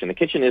in the kitchen. The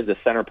kitchen is the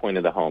center point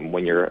of the home.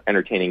 When you're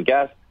entertaining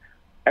guests,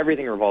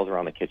 everything revolves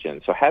around the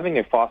kitchen. So having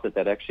a faucet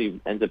that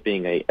actually ends up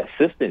being an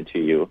assistant to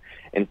you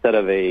instead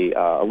of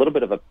a little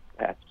bit of a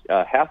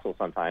hassle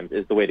sometimes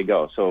is the way to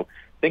go. So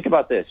think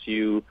about this.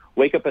 You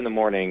wake up in the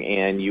morning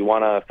and you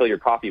want to fill your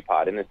coffee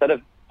pot, and instead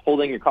of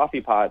holding your coffee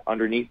pot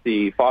underneath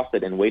the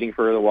faucet and waiting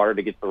for the water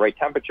to get to the right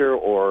temperature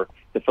or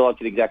to fill up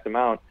to the exact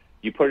amount,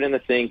 you put it in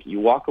the sink, you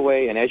walk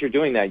away, and as you're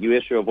doing that, you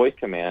issue a voice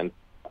command,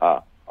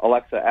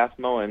 Alexa, ask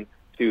MOEN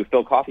to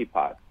fill coffee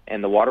pot,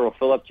 and the water will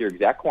fill up to your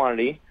exact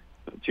quantity,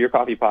 to your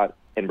coffee pot,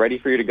 and ready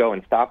for you to go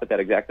and stop at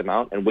that exact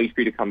amount and wait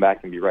for you to come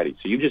back and be ready.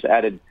 So you just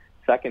added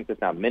seconds, if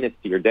not minutes,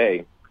 to your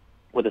day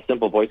with a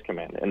simple voice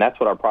command. And that's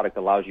what our product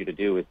allows you to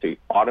do, is to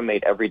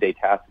automate everyday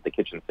tasks at the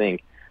kitchen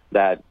sink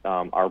that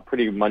are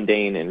pretty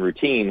mundane and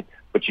routine,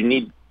 but you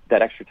need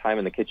that extra time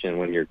in the kitchen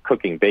when you're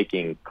cooking,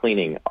 baking,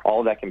 cleaning. All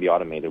of that can be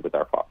automated with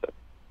our faucet.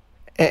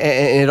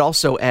 And it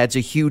also adds a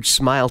huge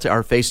smile to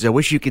our faces. I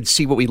wish you could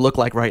see what we look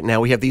like right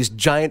now. We have these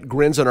giant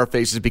grins on our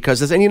faces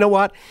because and you know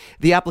what?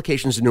 The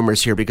applications are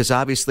numerous here because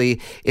obviously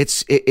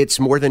it's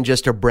more than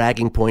just a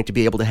bragging point to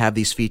be able to have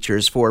these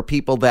features for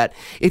people that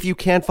if you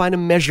can't find a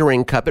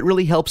measuring cup, it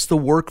really helps the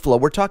workflow.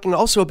 We're talking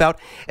also about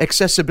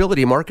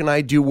accessibility. Mark and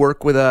I do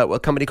work with a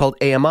company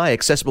called AMI,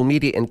 Accessible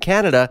Media in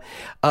Canada,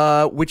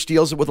 which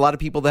deals with a lot of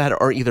people that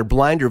are either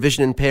blind or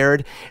vision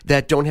impaired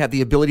that don't have the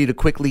ability to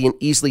quickly and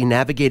easily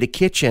navigate a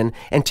kitchen.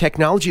 And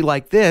technology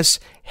like this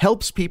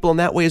helps people in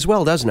that way as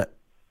well, doesn't it?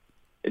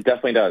 It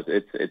definitely does.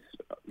 It's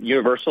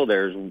universal.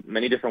 There's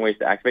many different ways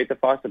to activate the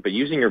faucet, but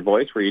using your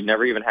voice where you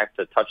never even have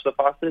to touch the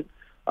faucet,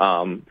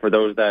 for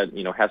those that,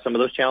 have some of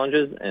those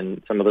challenges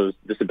and some of those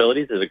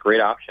disabilities, is a great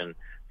option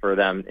for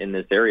them in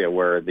this area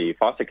where the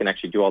faucet can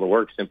actually do all the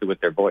work simply with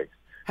their voice.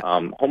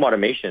 Home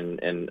automation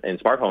and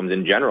smart homes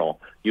in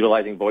general,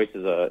 utilizing voice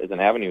as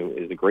an avenue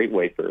is a great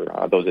way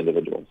for those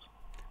individuals.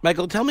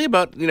 Michael, tell me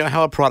about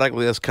how a product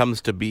like this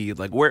comes to be.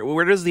 Like,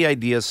 where does the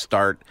idea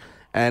start?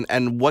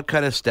 And what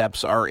kind of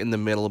steps are in the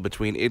middle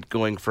between it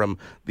going from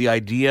the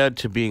idea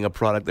to being a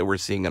product that we're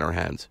seeing in our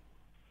hands?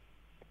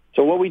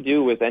 So what we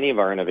do with any of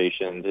our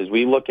innovations is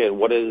we look at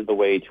what is the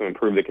way to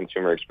improve the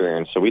consumer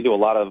experience. So we do a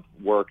lot of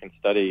work and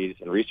studies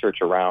and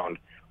research around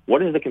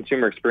what is the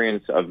consumer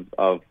experience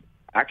of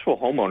actual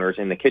homeowners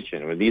in the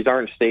kitchen. These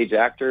aren't stage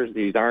actors.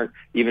 These aren't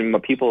even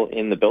people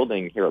in the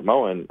building here at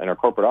MOEN in our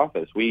corporate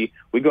office. We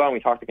go out and we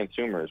talk to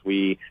consumers.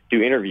 We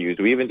do interviews.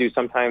 We even do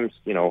sometimes,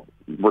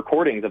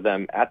 recordings of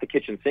them at the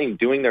kitchen sink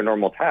doing their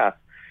normal tasks.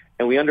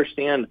 And we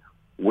understand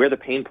where the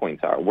pain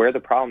points are, where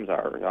the problems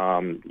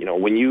are.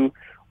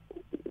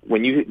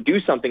 When you do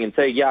something and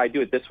say, yeah, I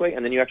do it this way,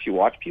 and then you actually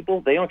watch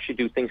people, they actually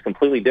do things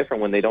completely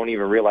different when they don't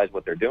even realize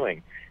what they're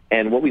doing.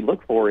 And what we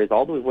look for is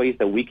all those ways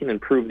that we can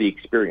improve the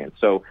experience.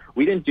 So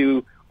we didn't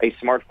do a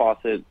smart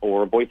faucet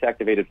or a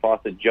voice-activated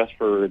faucet just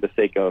for the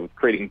sake of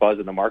creating buzz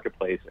in the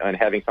marketplace and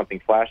having something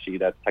flashy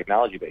that's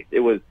technology-based. It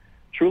was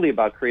truly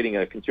about creating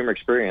a consumer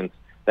experience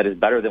that is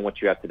better than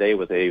what you have today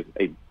with a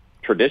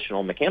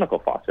traditional mechanical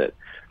faucet.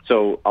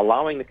 So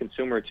allowing the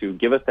consumer to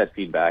give us that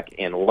feedback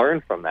and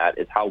learn from that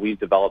is how we've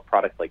developed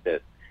products like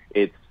this.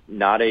 It's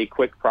not a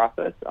quick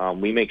process.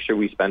 We make sure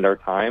we spend our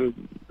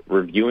time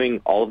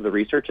reviewing all of the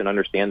research and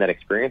understand that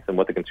experience and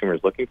what the consumer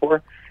is looking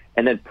for,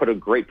 and then put a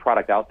great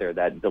product out there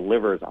that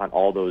delivers on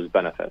all those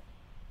benefits.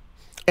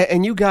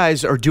 And you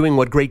guys are doing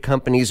what great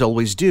companies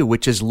always do,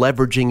 which is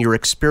leveraging your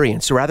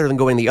experience. So rather than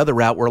going the other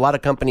route where a lot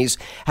of companies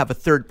have a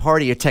third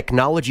party, a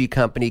technology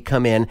company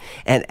come in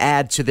and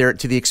add to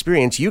the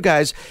experience, you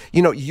guys,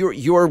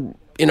 your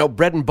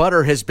bread and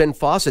butter has been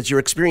faucets, your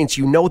experience,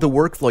 the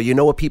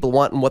workflow, what people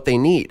want and what they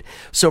need.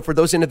 So for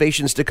those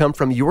innovations to come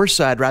from your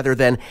side rather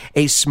than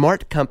a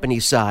smart company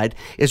side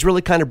is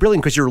really kind of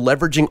brilliant because you're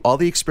leveraging all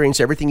the experience,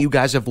 everything you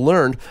guys have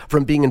learned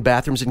from being in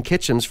bathrooms and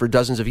kitchens for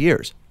dozens of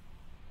years.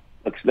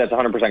 That's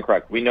 100%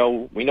 correct. We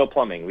know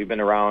plumbing. We've been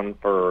around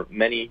for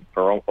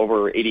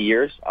over 80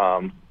 years,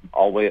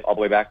 all the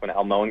way back when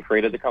Al MOEN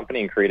created the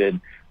company and created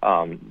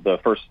the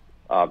first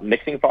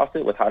mixing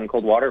faucet with hot and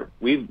cold water.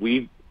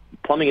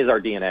 Plumbing is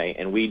our DNA,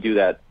 and we do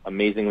that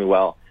amazingly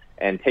well.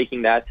 And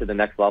taking that to the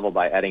next level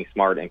by adding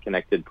smart and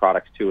connected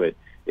products to it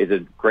is a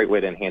great way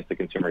to enhance the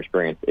consumer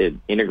experience. It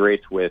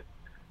integrates with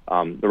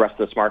the rest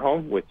of the smart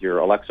home with your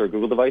Alexa or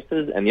Google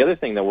devices. And the other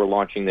thing that we're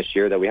launching this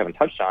year that we haven't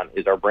touched on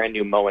is our brand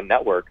new MOEN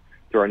network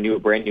through our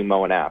brand new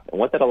MOEN app. And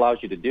what that allows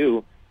you to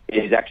do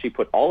is actually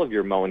put all of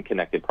your MOEN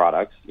connected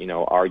products,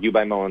 our U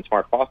by MOEN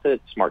smart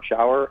faucet, smart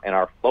shower, and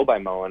our Flow by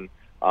MOEN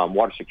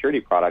water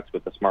security products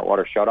with the smart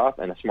water shutoff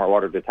and the smart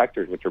water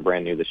detectors, which are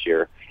brand new this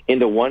year,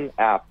 into one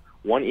app,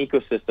 one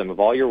ecosystem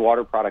of all your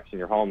water products in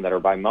your home that are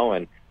by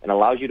MOEN, and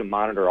allows you to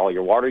monitor all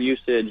your water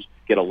usage,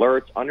 get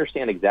alerts,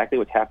 understand exactly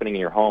what's happening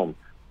in your home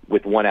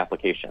with one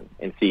application,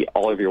 and see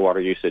all of your water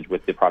usage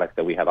with the products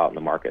that we have out in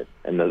the market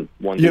and the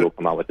ones we will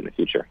come out with in the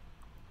future.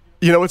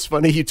 You know what's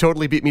funny? You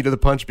totally beat me to the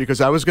punch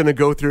because I was going to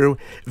go through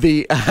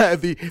the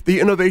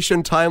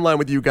innovation timeline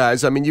with you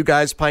guys. I mean, you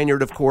guys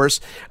pioneered, of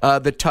course,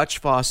 the touch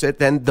faucet,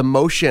 then the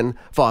motion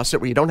faucet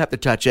where you don't have to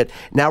touch it.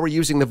 Now we're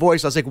using the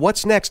voice. I was like,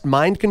 what's next?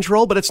 Mind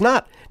control? But it's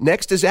not.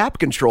 Next is app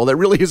control. That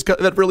really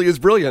is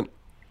brilliant.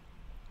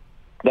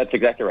 That's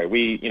exactly right.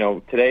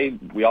 Today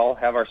we all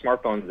have our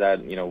smartphones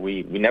that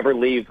we never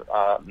leaves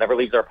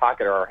our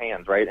pocket or our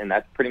hands, right? And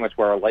that's pretty much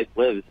where our life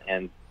lives.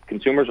 And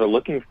consumers are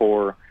looking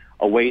for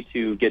a way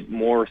to get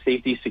more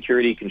safety,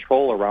 security,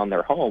 control around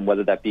their home,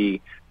 whether that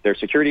be their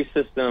security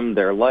system,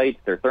 their lights,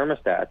 their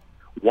thermostats.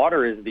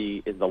 Water is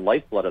the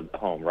lifeblood of the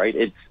home,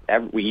 right?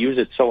 We use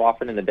it so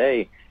often in the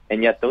day,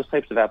 and yet those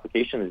types of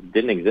applications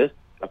didn't exist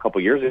a couple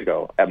years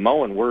ago. At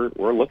MOEN,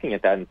 we're looking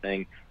at that and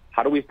saying,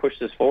 how do we push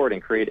this forward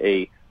and create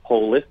a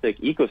holistic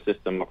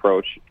ecosystem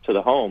approach to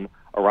the home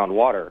around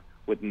water,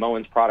 with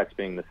MOEN's products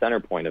being the center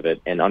point of it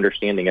and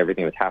understanding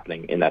everything that's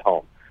happening in that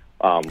home.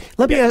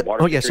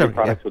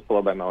 Products with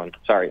Flow by MOEN,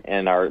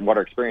 and our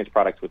water experience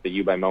products with the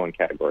U by MOEN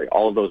category.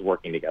 All of those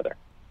working together.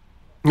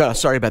 No,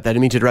 sorry about that. I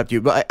didn't mean to interrupt you.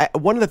 But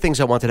one of the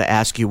things I wanted to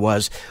ask you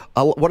was,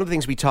 one of the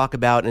things we talk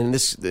about, and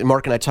this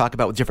Mark and I talk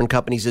about with different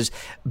companies, is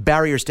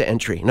barriers to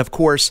entry. And of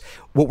course,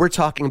 what we're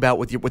talking about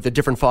with the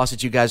different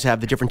faucets you guys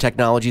have, the different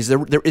technologies,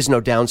 there is no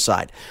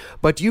downside.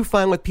 But do you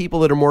find with people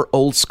that are more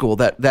old school,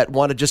 that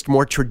want just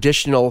more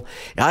traditional,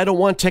 I don't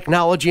want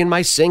technology in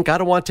my sink, I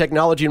don't want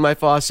technology in my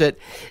faucet,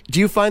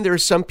 do you find there are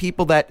some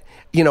people that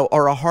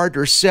are a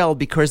harder sell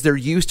because they're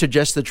used to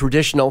just the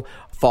traditional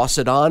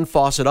faucet on,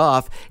 faucet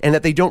off, and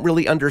that they don't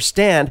really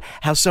understand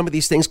how some of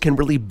these things can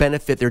really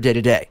benefit their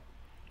day-to-day?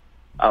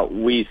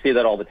 We see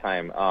that all the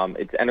time.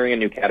 It's entering a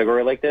new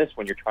category like this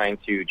when you're trying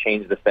to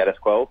change the status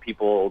quo.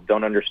 People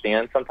don't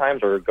understand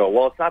sometimes or go,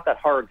 well, it's not that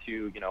hard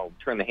to,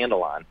 turn the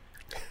handle on.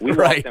 We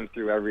walk them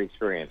through every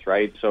experience,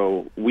 right?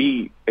 So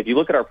if you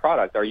look at our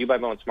product, our U by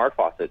MOEN Smart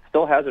Faucet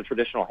still has a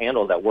traditional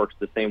handle that works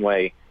the same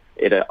way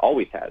it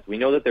always has. We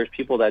know that there's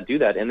people that do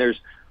that, and there's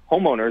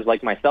homeowners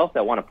like myself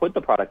that want to put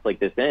the product like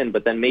this in,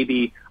 but then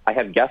maybe I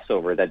have guests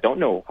over that don't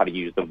know how to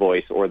use the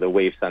voice or the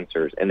wave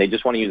sensors, and they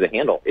just want to use the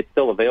handle. It's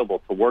still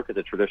available to work as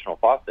a traditional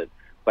faucet,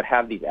 but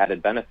have these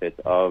added benefits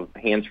of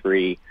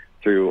hands-free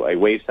through a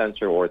wave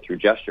sensor or through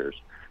gestures.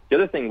 The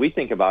other thing we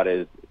think about,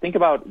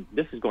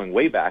 this is going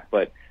way back,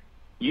 but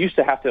you used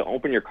to have to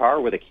open your car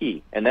with a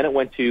key, and then it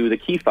went to the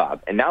key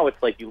fob, and now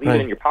it's like you leave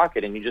it in your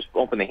pocket and you just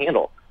open the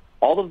handle.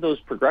 All of those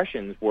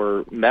progressions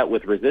were met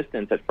with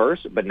resistance at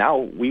first, but now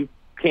we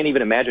can't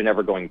even imagine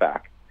ever going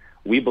back.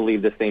 We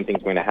believe the same thing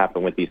is going to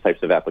happen with these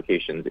types of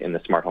applications in the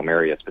smart home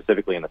area,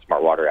 specifically in the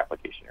smart water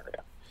application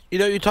area.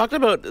 You talked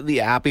about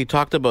the app, you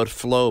talked about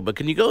Flow, but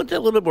can you go into a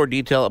little bit more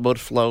detail about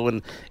Flow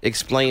and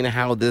explain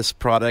how this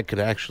product can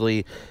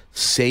actually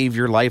save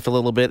your life a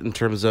little bit in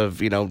terms of,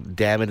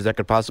 damage that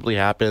could possibly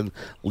happen,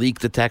 leak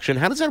detection?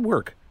 How does that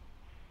work?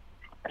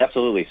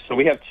 Absolutely. So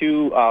we have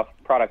two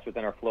products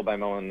within our Flow by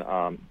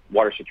MOEN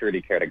water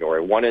security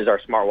category. One is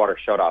our Smart Water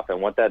Shutoff,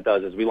 and what that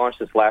does is we launched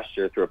this last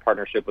year through a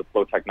partnership with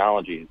Flow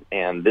Technologies,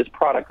 and this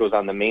product goes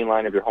on the main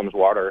line of your home's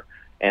water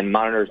and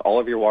monitors all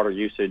of your water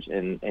usage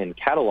and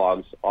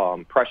catalogs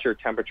pressure,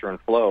 temperature,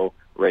 and flow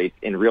rates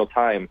in real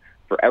time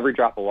for every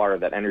drop of water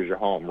that enters your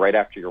home right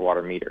after your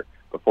water meter,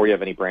 before you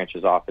have any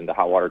branches off into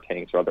hot water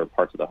tanks or other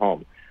parts of the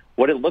home.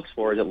 What it looks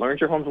for is it learns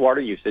your home's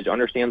water usage,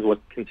 understands what's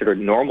considered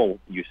normal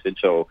usage,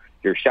 so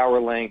your shower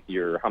length,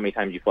 how many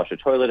times you flush a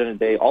toilet in a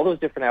day, all those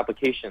different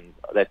applications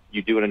that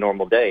you do in a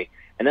normal day,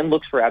 and then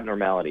looks for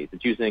abnormalities.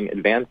 It's using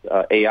advanced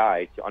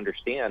AI to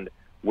understand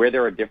where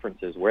there are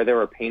differences, where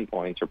there are pain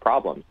points or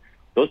problems.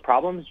 Those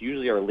problems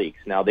usually are leaks.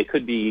 Now, they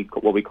could be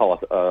what we call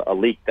a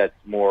leak that's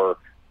more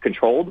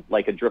controlled,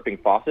 like a dripping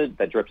faucet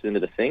that drips into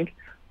the sink.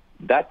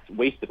 That's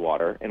wasted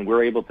water, and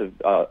we're able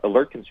to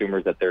alert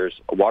consumers that there's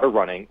water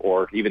running,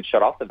 or even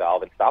shut off the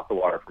valve and stop the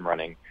water from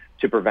running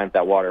to prevent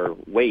that water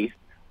waste.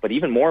 But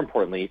even more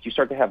importantly, if you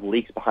start to have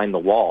leaks behind the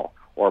wall,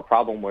 or a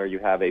problem where you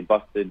have a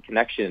busted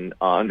connection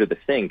under the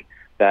sink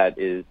that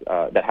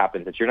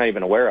happens that you're not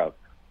even aware of,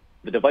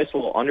 the device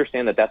will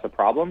understand that that's a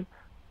problem,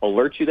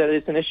 alert you that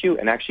it's an issue,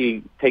 and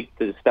actually take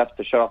the steps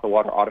to shut off the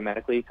water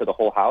automatically to the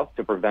whole house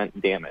to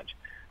prevent damage.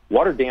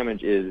 Water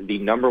damage is the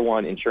number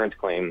one insurance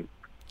claim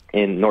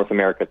in North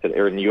America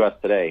or in the U.S.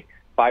 today,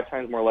 5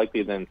 times more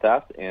likely than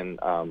theft and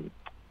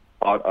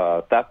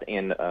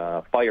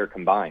fire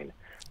combined.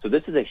 So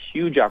this is a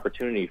huge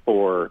opportunity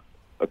for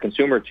a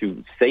consumer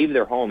to save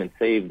their home and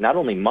save not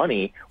only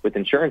money with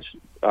insurance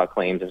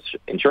claims,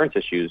 insurance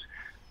issues,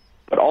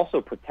 but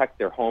also protect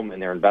their home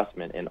and their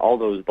investment and all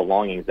those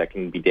belongings that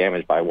can be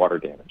damaged by water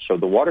damage. So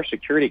the water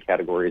security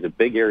category is a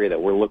big area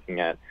that we're looking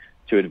at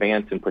to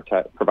advance and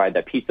provide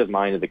that peace of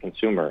mind to the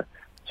consumer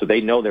so they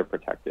know they're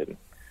protected.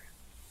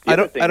 I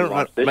don't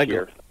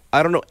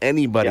know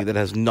anybody that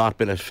has not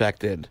been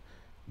affected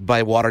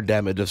by water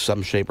damage of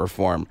some shape or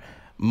form.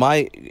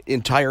 My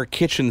entire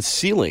kitchen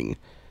ceiling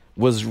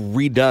was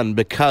redone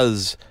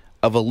because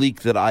of a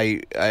leak that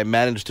I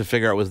managed to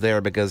figure out was there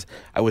because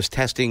I was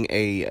testing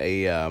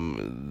a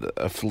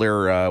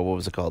FLIR, what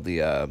was it called,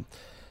 the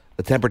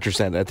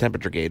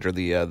temperature gauge or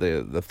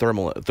the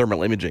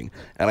thermal imaging,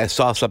 and I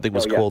saw something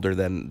was colder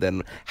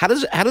than. How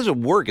does it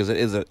work? Is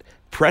it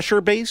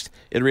pressure based?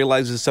 It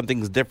realizes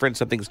something's different,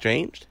 something's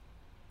changed.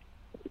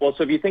 Well,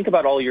 so if you think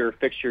about all your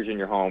fixtures in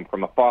your home,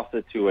 from a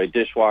faucet to a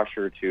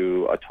dishwasher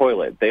to a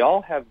toilet, they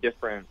all have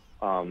different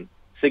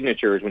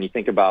signatures when you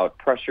think about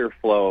pressure,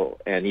 flow,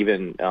 and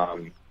even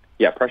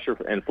pressure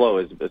and flow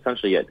is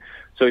essentially it.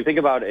 So you think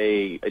about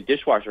a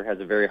dishwasher has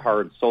a very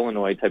hard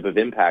solenoid type of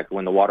impact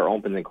when the water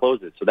opens and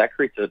closes. So that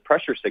creates a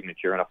pressure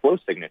signature and a flow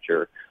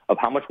signature of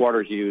how much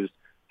water is used,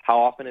 how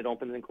often it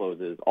opens and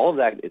closes. All of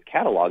that is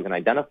cataloged and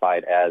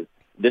identified as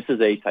this is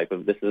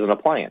an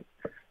appliance.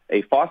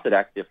 A faucet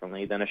acts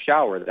differently than a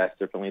shower that acts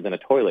differently than a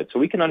toilet. So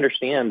we can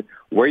understand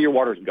where your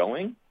water is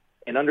going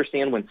and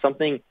understand when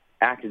something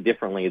acts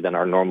differently than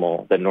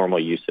normal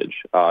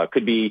usage.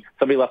 Could be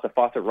somebody left a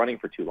faucet running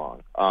for too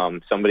long.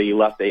 Somebody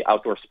left a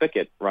outdoor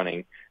spigot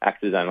running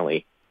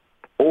accidentally,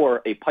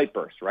 or a pipe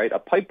burst, right? A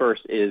pipe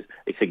burst is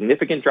a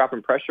significant drop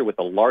in pressure with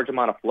a large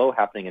amount of flow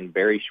happening in a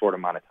very short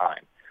amount of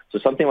time. So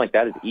something like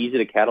that is easy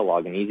to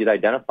catalog and easy to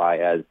identify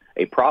as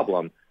a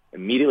problem.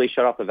 Immediately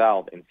shut off the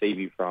valve and save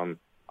you from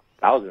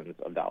thousands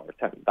of dollars,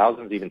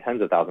 thousands, even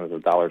tens of thousands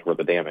of dollars worth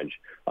of damage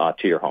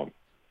to your home.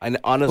 I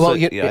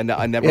honestly,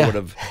 I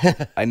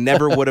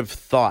never would have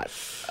thought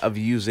of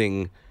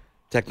using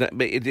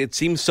technology. It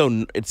seems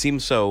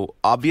so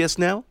obvious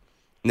now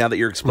that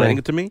you're explaining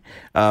it to me.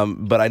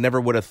 But I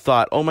never would have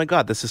thought, oh my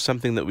God, this is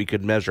something that we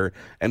could measure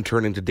and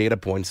turn into data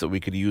points that we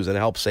could use and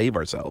help save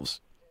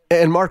ourselves.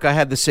 And Mark, I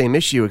had the same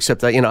issue,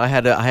 except that, I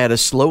had a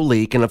slow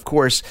leak, and of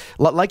course,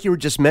 like you were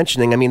just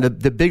mentioning, I mean,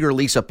 the bigger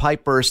leaks, a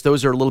pipe burst,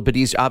 those are a little bit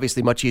easier,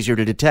 obviously much easier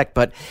to detect.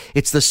 But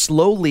it's the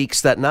slow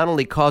leaks that not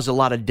only cause a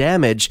lot of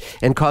damage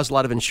and cause a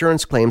lot of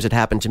insurance claims. It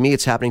happened to me.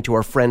 It's happening to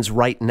our friends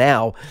right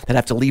now that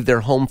have to leave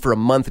their home for a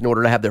month in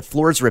order to have their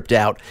floors ripped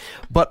out.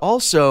 But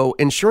also,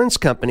 insurance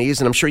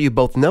companies, and I'm sure you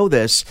both know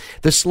this,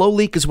 the slow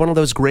leak is one of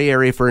those gray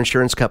area for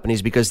insurance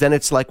companies, because then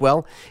it's like,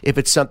 well, if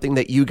it's something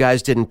that you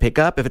guys didn't pick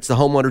up, if it's the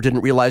homeowner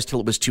didn't realize till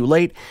it was too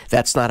late,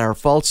 that's not our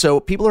fault. So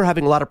people are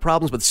having a lot of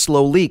problems with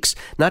slow leaks,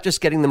 not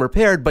just getting them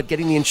repaired, but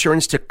getting the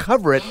insurance to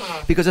cover it,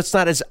 because it's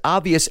not as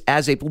obvious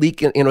as a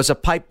leak, as a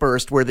pipe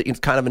burst where it's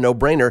kind of a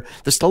no-brainer.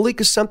 The slow leak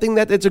is something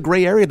that it's a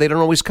gray area they don't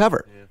always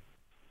cover. Yeah.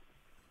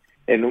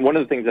 And one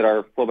of the things that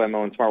our Flow by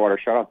MOEN Smart Water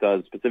Shutoff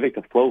does, specific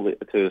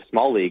to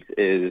small leaks,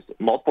 is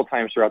multiple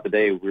times throughout the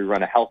day we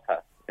run a health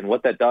test. And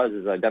what that does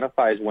is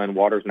identifies when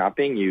water is not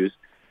being used,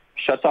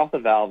 shuts off the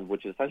valve,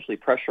 which essentially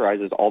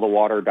pressurizes all the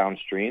water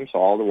downstream, so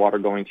all the water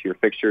going to your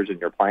fixtures and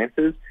your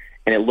appliances,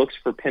 and it looks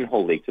for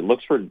pinhole leaks. It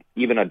looks for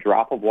even a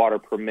drop of water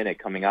per minute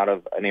coming out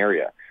of an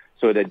area.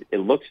 So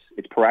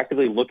it's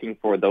proactively looking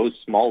for those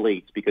small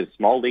leaks, because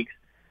small leaks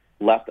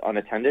left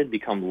unattended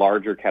become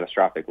larger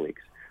catastrophic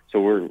leaks. So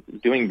we're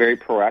doing very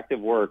proactive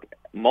work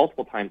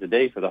multiple times a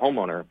day for the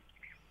homeowner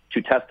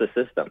to test the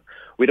system.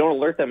 We don't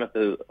alert them if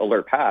the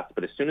alert passed,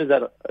 but as soon as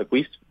if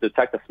we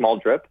detect a small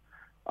drip,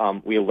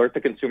 we alert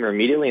the consumer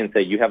immediately and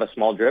say, you have a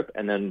small drip,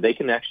 and then they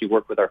can actually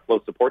work with our flow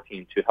support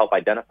team to help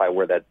identify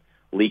where that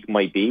leak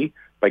might be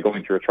by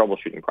going through a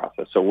troubleshooting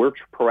process. So we're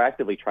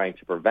proactively trying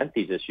to prevent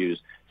these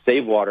issues,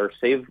 save water,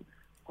 save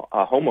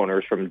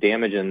homeowners from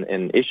damage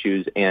and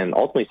issues, and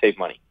ultimately save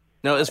money.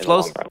 Now, is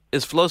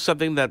Flow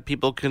something that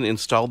people can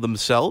install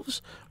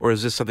themselves, or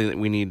is this something that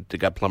we need to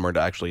get plumber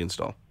to actually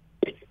install?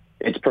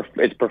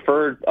 It's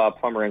preferred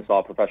plumber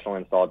install, professional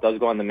install. It does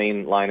go on the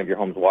main line of your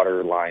home's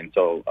water line.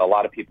 So a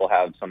lot of people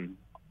have some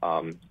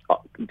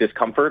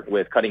discomfort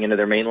with cutting into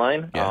their main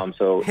line. Yeah.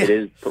 So it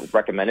is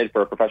recommended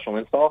for a professional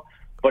install,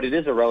 but it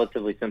is a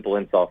relatively simple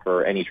install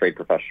for any trade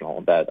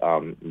professional that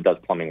does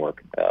plumbing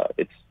work.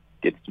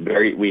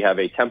 We have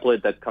a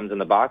template that comes in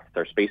the box. It's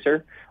our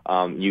spacer.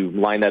 You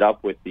line that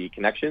up with the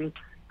connections,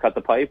 cut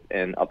the pipe,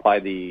 and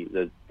apply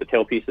the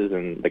tail pieces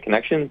and the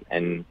connections,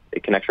 and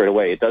it connects right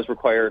away. It does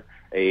require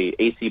a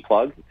AC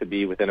plug to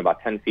be within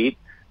about 10 feet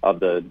of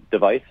the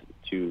device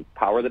to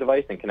power the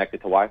device and connect it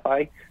to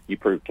Wi-Fi. You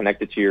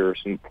connect it to your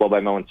Flow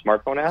by MOEN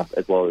smartphone app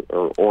as well,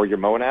 or your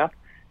MOEN app,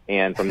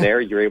 and from there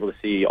you're able to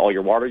see all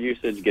your water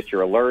usage, get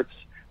your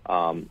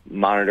alerts,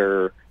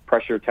 monitor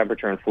pressure,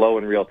 temperature, and flow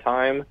in real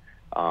time.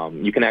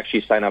 You can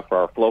actually sign up for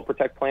our Flow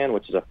Protect plan,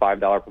 which is a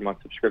 $5 per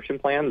month subscription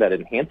plan that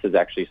enhances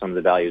actually some of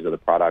the values of the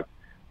product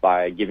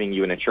by giving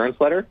you an insurance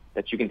letter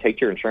that you can take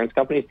to your insurance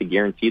companies to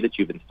guarantee that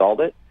you've installed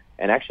it.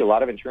 And actually, a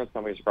lot of insurance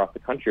companies across the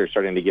country are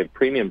starting to give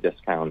premium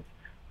discounts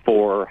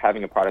for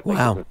having a product like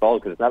this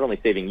installed, because it's not only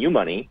saving you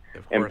money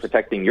and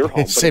protecting your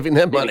home, it's saving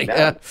them money.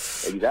 Yeah.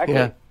 Exactly.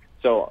 Yeah.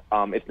 So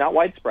it's not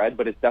widespread,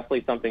 but it's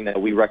definitely something that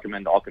we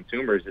recommend to all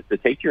consumers, is to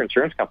take to your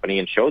insurance company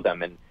and show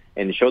them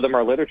and show them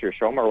our literature,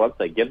 show them our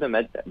website, get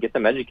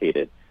them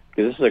educated,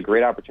 because this is a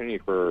great opportunity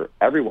for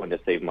everyone to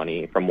save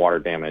money from water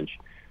damage.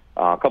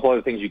 A couple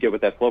other things you get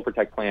with that Flow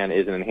Protect plan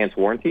is an enhanced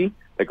warranty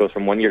that goes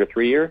from 1 year to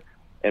 3 years,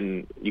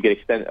 and you get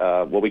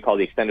what we call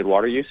the extended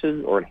water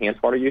usage or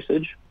enhanced water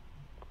usage,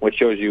 which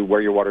shows you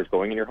where your water is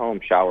going in your home,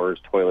 showers,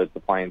 toilets,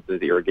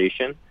 appliances,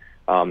 irrigation,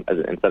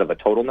 instead of a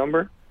total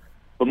number.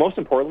 But most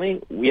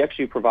importantly, we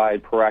actually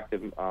provide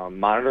proactive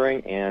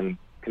monitoring and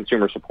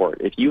consumer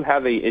support. If you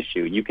have an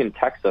issue, you can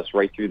text us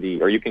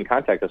you can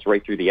contact us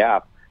right through the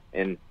app,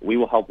 and we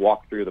will help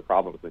walk through the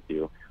problems with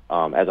you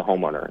as a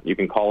homeowner. You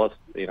can call us,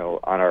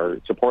 on our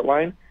support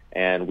line,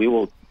 and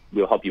we'll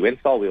help you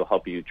install, we will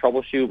help you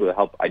troubleshoot, we'll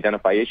help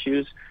identify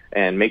issues,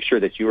 and make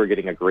sure that you are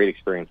getting a great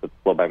experience with the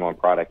Flow by MOEN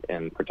product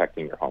and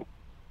protecting your home.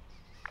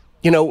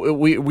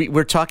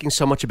 We're talking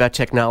so much about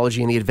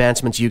technology and the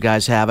advancements you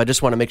guys have. I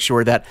just want to make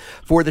sure that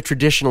for the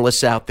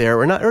traditionalists out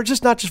there, not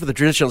just for the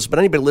traditionalists, but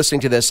anybody listening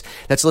to this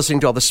that's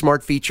listening to all the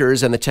smart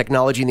features and the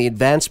technology and the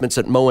advancements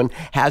that MOEN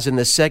has in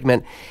this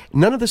segment,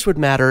 none of this would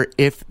matter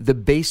if the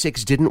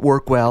basics didn't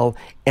work well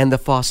and the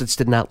faucets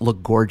did not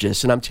look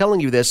gorgeous. And I'm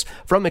telling you this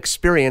from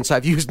experience.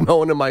 I've used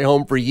MOEN in my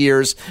home for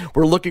years.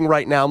 I'm looking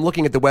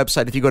at the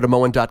website. If you go to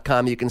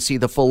MOEN.com, you can see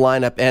the full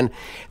lineup, and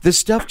this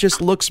stuff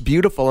just looks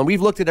beautiful. And we've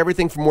looked at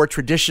everything from more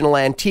traditional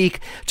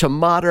antique to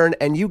modern,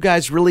 and you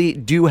guys really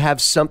do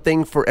have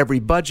something for every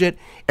budget,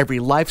 every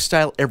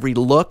lifestyle, every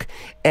look.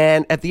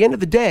 And at the end of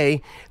the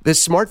day, the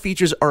smart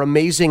features are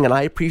amazing, and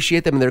I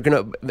appreciate them, and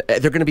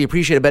they're gonna be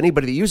appreciated by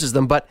anybody that uses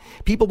them. But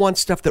people want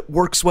stuff that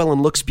works well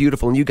and looks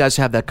beautiful, and you guys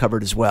have that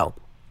covered as well.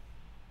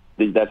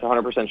 That's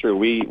 100% true.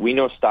 We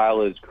know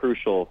style is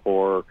crucial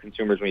for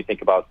consumers when you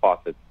think about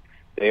faucets.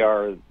 They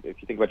are,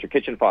 if you think about your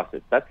kitchen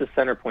faucets, that's the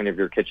center point of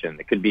your kitchen.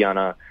 It could be on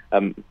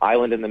an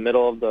island in the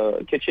middle of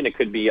the kitchen. It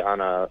could be on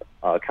a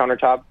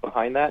countertop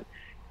behind that.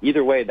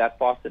 either way, that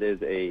faucet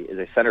is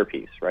a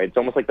centerpiece, right? It's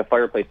almost like the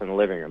fireplace in the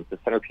living room. It's the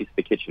centerpiece of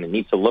the kitchen. It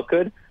needs to look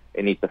good.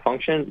 It needs to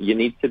function. You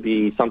need to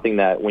be something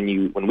that when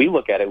we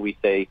look at it, we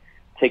say,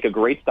 take a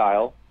great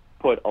style,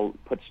 put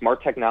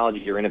smart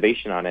technology or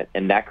innovation on it,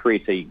 and that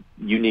creates a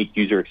unique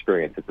user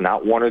experience. It's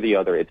not one or the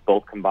other. It's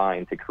both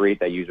combined to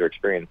create that user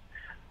experience.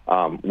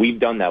 We've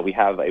done that. We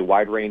have a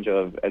wide range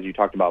of, as you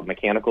talked about,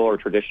 mechanical or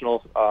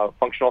traditional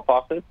functional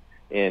faucets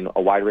in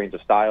a wide range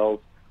of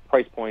styles,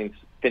 price points,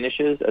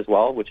 finishes as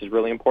well, which is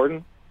really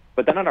important.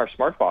 But then on our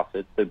smart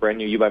faucets, the brand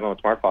new U by MOEN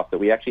smart faucet,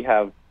 we actually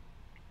have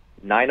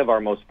 9 of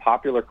our most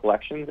popular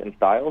collections and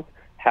styles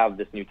have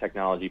this new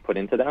technology put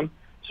into them.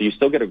 So you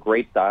still get a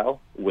great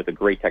style with a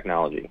great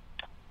technology.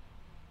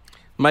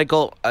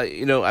 Michael,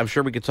 I'm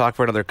sure we could talk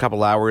for another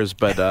couple hours,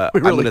 but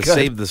I'm going to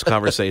save this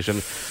conversation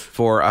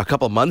for a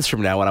couple months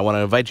from now, and I want to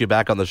invite you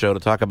back on the show to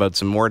talk about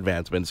some more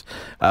advancements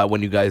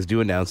when you guys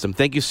do announce them.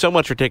 Thank you so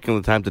much for taking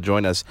the time to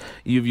join us.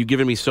 You've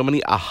given me so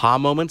many aha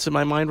moments in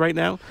my mind right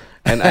now,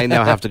 and I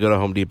now have to go to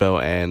Home Depot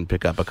and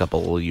pick up a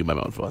couple of U by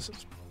MOEN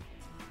faucets.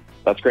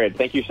 That's great.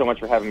 Thank you so much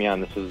for having me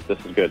on. This is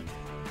good.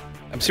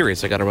 I'm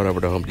serious. I got to run over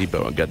to Home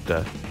Depot and get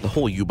the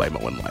whole U by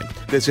MOEN line.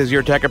 This is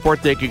your Tech Report.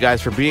 Thank you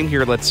guys for being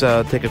here. Let's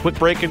take a quick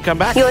break and come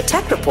back. Your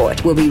Tech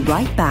Report will be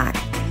right back.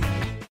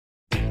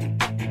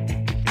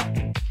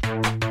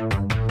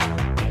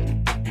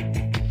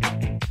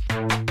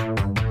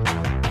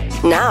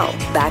 Now,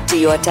 back to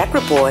your Tech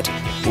Report.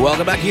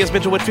 Welcome back. He is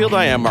Mitchell Whitfield.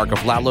 I am Marco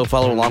Flatlow.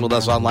 Follow along with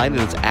us online,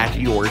 and it's at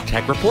your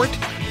Tech Report.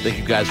 Thank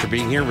you guys for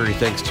being here. Very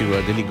thanks to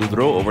Denis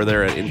Goudreau over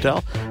there at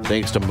Intel.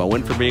 Thanks to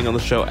MOEN for being on the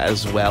show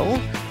as well.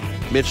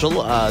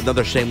 Mitchell,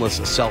 another shameless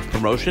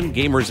self-promotion.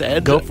 Gamers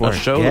Ed, Go for a it.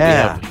 show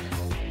that we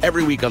have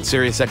every week on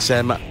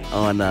SiriusXM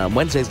on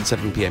Wednesdays at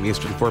 7 p.m.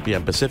 Eastern, 4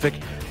 p.m. Pacific.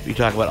 We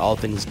talk about all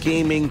things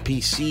gaming,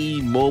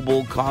 PC,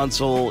 mobile,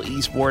 console,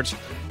 esports,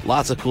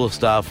 lots of cool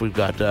stuff. We've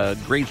got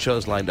great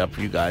shows lined up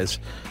for you guys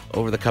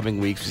over the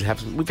coming weeks.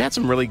 We've had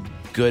some really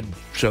good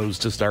shows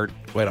to start,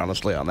 quite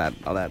honestly, on that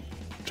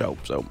show.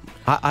 So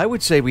I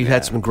would say we've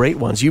had some great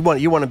ones. You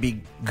want to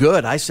be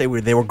good. I say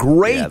they were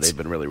great. Yeah, they've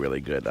been really, really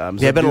good.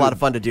 They've been a lot of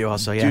fun to do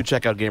also, yeah. Do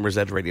check out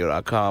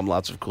gamersedgeradio.com.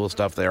 Lots of cool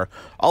stuff there.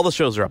 All the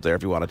shows are up there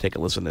if you want to take a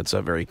listen. It's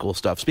very cool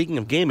stuff. Speaking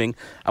of gaming,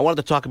 I wanted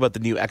to talk about the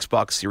new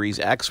Xbox Series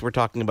X. We're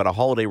talking about a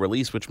holiday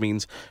release, which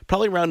means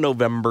probably around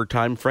November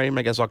time frame,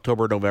 I guess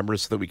October, November,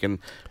 so that we can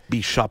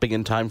be shopping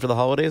in time for the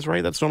holidays,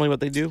 right? That's normally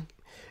what they do?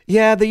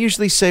 Yeah, they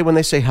usually say when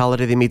they say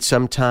holiday, they mean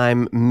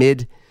sometime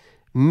mid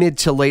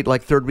to late,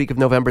 like third week of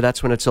November.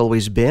 That's when it's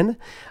always been.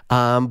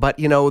 But,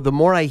 the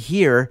more I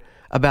hear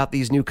about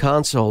these new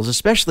consoles,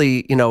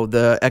 especially,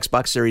 the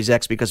Xbox Series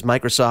X, because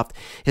Microsoft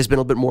has been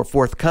a little bit more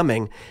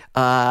forthcoming,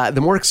 the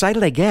more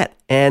excited I get.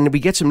 And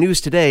we get some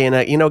news today. And,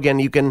 again,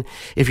 you can,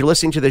 if you're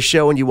listening to this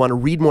show and you want to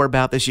read more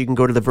about this, you can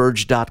go to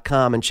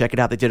theverge.com and check it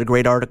out. They did a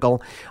great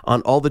article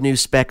on all the new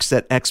specs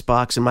that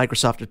Xbox and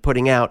Microsoft are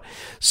putting out.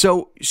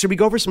 So should we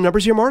go over some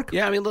numbers here, Mark?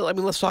 Yeah, I mean,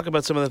 let's talk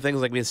about some of the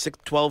things. Like we have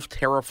 12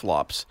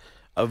 teraflops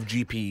of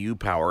GPU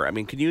power. I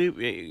mean, can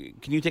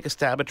you take a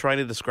stab at trying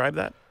to describe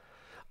that?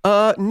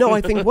 No,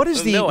 I think what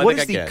is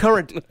the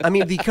current? I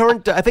mean, the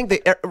current. I think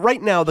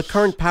right now the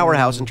current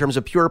powerhouse in terms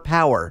of pure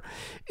power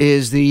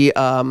is the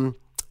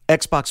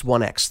Xbox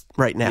One X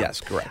right now.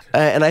 Yes, correct.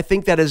 And I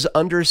think that is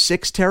under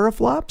 6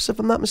 teraflops, if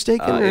I'm not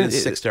mistaken. It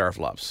is 6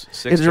 teraflops.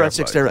 It's around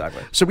 6 teraflops.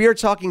 Exactly. So we are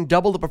talking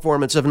double the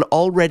performance of an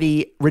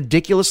already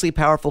ridiculously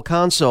powerful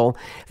console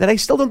that I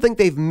still don't think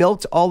they've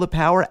milked all the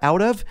power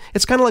out of.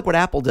 It's kind of like what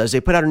Apple does. They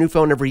put out a new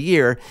phone every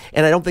year,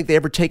 and I don't think they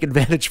ever take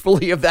advantage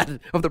fully of the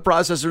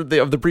processor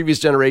of the previous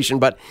generation,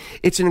 but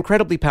it's an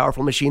incredibly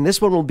powerful machine.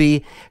 This one will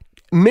be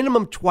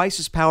minimum twice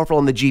as powerful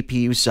on the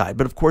GPU side.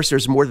 But of course,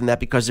 there's more than that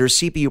because there's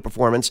CPU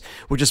performance,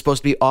 which is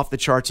supposed to be off the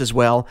charts as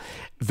well.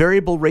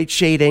 Variable rate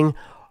shading,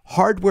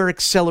 hardware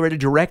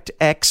accelerated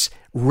DirectX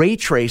ray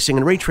tracing,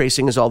 and ray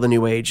tracing is all the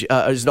new age,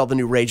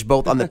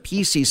 both on the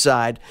PC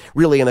side,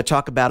 really, and they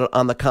talk about it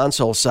on the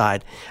console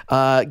side,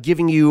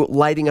 giving you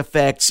lighting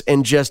effects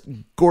and just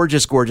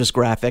gorgeous, gorgeous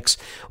graphics.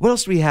 What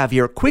else do we have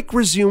here? Quick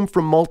resume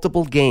from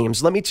multiple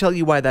games. Let me tell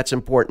you why that's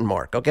important,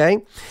 Mark,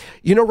 okay?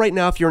 Right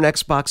now, if you're an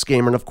Xbox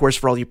gamer, and of course,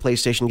 for all you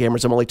PlayStation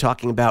gamers, I'm only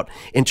talking about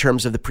in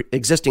terms of the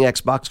existing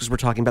Xbox, because we're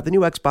talking about the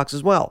new Xbox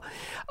as well.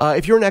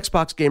 If you're an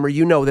Xbox gamer,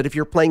 you know that if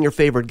you're playing your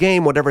favorite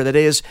game, whatever that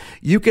is,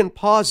 you can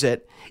pause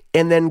it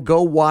and then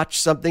go watch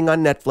something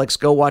on Netflix,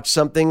 go watch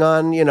something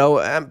on,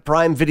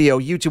 Prime Video,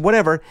 YouTube,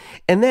 whatever,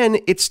 and then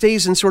it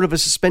stays in sort of a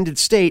suspended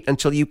state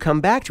until you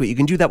come back to it. You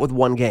can do that with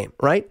one game,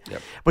 right?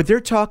 Yep. But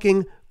they're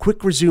talking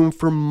quick resume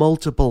for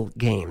multiple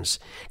games.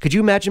 Could you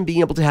imagine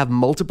being able to have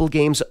multiple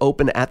games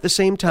open at the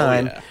same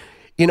time? Oh, yeah.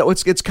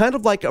 It's kind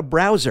of like a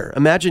browser.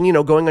 Imagine,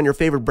 going on your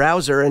favorite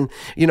browser and,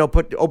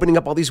 opening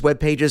up all these web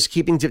pages,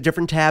 keeping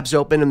different tabs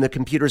open, and the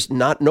computer's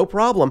no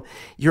problem.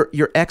 Your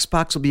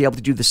Xbox will be able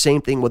to do the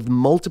same thing with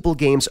multiple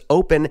games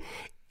open,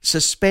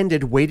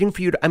 suspended, waiting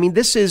for you to. I mean,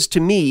 this is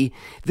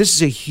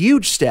a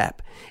huge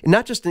step.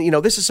 Not just,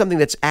 this is something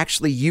that's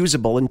actually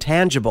usable and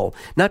tangible,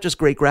 not just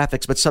great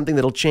graphics, but something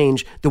that'll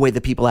change the way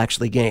that people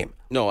actually game.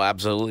 No,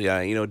 absolutely.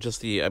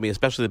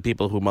 Especially the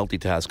people who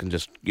multitask and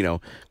just,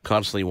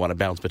 constantly want to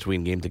bounce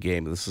between game to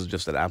game. This is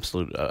just an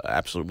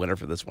absolute winner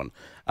for this one.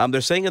 They're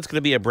saying it's going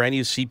to be a brand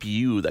new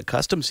CPU, a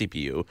custom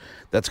CPU,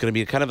 that's going to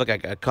be kind of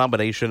like a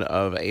combination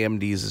of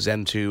AMD's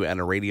Zen 2 and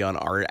a Radeon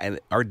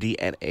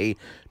RDNA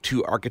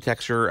 2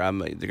 architecture.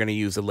 They're going to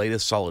use the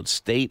latest solid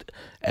state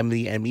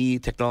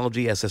NVMe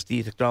technology,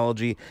 SSD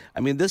technology.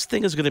 This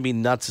thing is going to be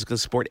nuts. It's going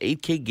to support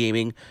 8K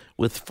gaming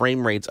with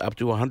frame rates up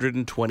to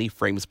 120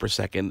 frames per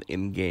second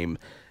in game.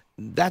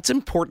 That's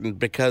important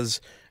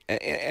because,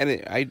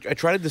 and I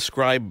try to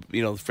describe,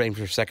 frames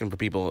per second for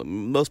people.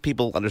 Most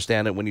people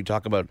understand it when you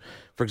talk about,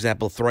 for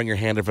example, throwing your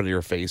hand in front of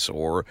your face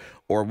or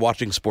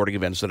watching sporting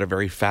events that are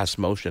very fast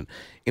motion.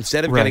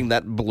 Instead of getting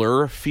that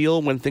blur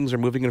feel when things are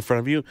moving in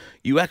front of you,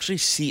 you actually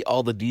see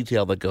all the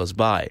detail that goes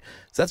by.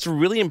 So that's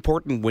really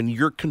important when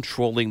you're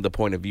controlling the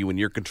point of view, when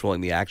you're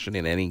controlling the action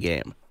in any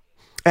game.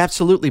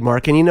 Absolutely,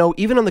 Mark. And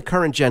even on the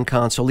current gen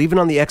console, even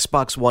on the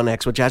Xbox One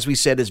X, which, as we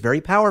said, is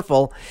very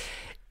powerful,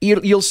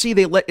 you'll see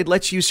it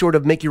lets you sort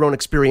of make your own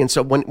experience.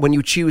 So when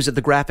you choose at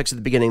the graphics at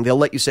the beginning, they'll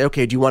let you say,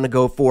 okay, do you want to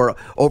go for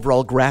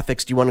overall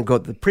graphics? Do you want to go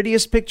the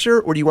prettiest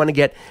picture, or do you want to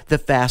get the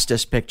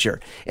fastest picture?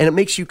 And it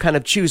makes you kind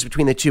of choose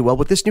between the two. Well,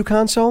 with this new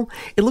console,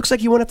 it looks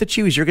like you won't have to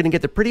choose. You're going to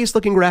get the prettiest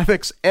looking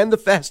graphics and the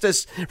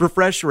fastest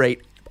refresh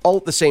rate all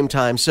at the same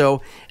time.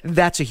 So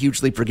that's a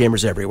huge leap for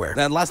gamers everywhere.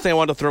 And last thing I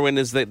want to throw in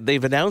is that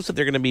they've announced that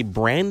they're going to be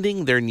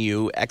branding their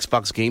new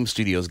Xbox Game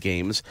Studios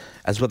games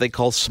as what they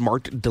call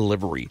smart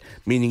delivery,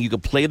 meaning you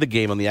could play the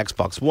game on the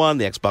Xbox One,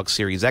 the Xbox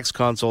Series X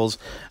consoles,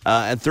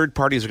 and third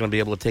parties are going to be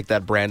able to take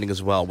that branding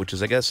as well, which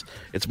is, I guess,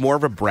 it's more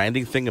of a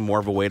branding thing and more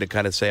of a way to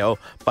kind of say, oh,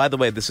 by the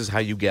way, this is how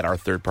you get our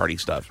third-party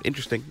stuff.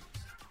 Interesting.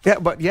 Yeah,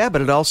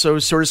 but it also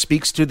sort of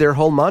speaks to their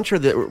whole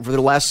mantra for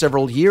the last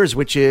several years,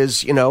 which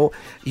is,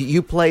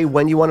 you play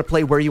when you want to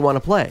play, where you want to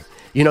play.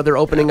 They're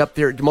opening up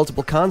their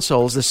multiple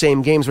consoles, the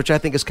same games, which I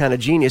think is kind of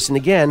genius. And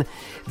again,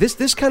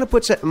 this kind of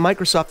puts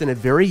Microsoft in a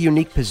very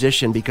unique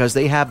position because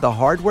they have the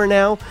hardware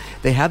now,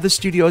 they have the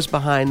studios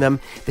behind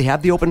them, they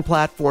have the open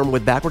platform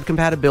with backwards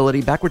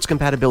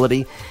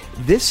compatibility.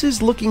 This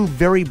is looking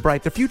very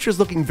bright. The future is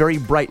looking very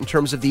bright in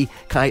terms of the,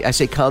 I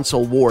say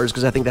console wars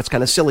because I think that's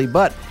kind of silly,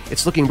 but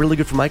it's looking really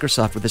good for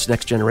Microsoft with this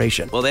next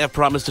generation. Well, they have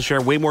promised to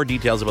share way more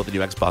details about the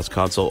new Xbox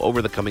console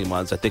over the coming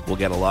months. I think we'll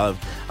get a lot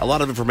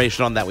of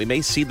information on that. We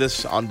may see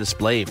this on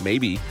display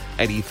maybe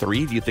at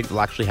E3. Do you think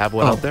they'll actually have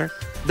one out there?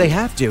 They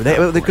have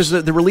to, because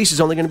the release is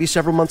only going to be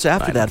several months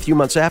after that, a few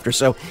months after.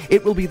 So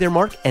it will be there,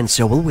 Mark, and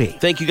so will we.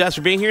 Thank you guys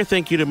for being here.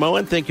 Thank you to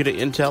MOEN. Thank you to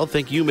Intel.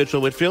 Thank you,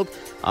 Mitchell Whitfield.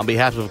 On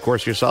behalf of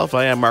course, yourself,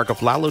 I am Marco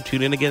Flalo.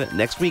 Tune in again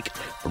next week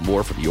for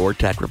more from Your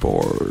Tech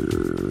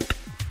Report.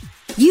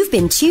 You've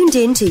been tuned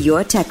in to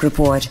Your Tech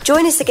Report.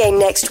 Join us again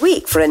next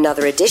week for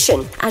another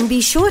edition. And be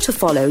sure to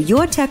follow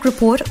Your Tech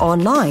Report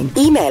online.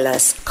 Email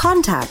us,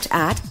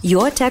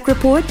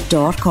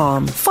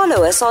 contact@yourtechreport.com.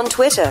 Follow us on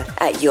Twitter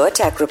 @Your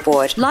Tech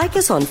Report. Like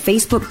us on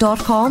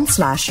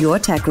facebook.com/Your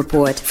Tech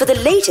Report. For the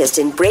latest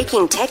in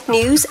breaking tech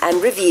news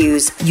and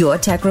reviews,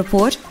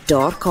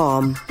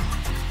 yourtechreport.com.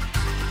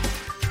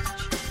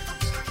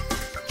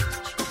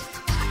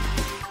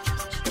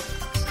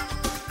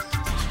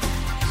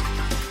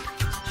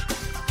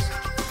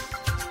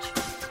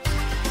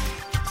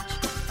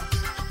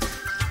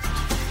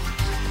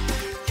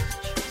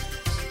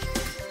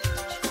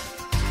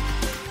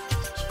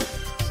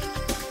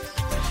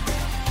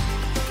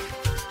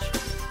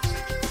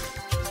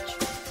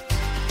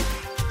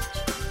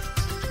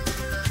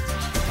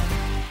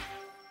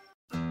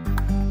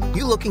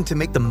 Looking to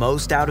make the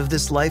most out of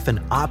this life and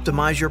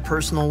optimize your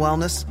personal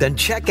wellness? Then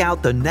check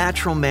out the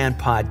Natural Man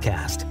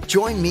Podcast.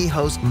 Join me,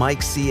 host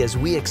Mike C., as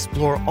we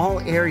explore all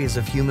areas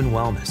of human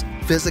wellness,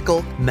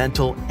 physical,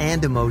 mental,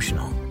 and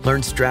emotional.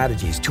 Learn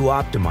strategies to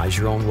optimize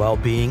your own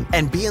well-being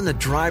and be in the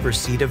driver's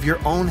seat of your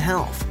own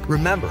health.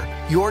 Remember,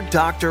 your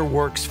doctor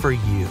works for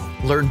you.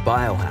 Learn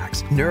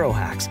biohacks,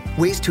 neurohacks,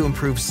 ways to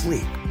improve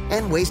sleep,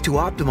 and ways to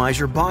optimize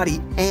your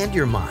body and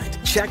your mind.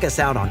 Check us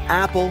out on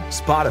Apple,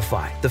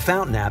 Spotify, the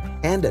Fountain app,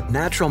 and at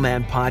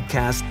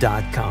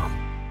naturalmanpodcast.com.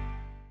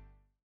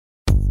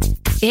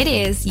 It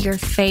is your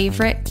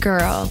favorite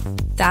girl.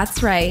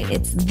 That's right,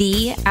 it's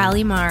the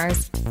Allie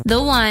Mars,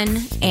 the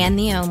one and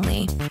the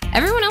only.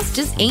 Everyone else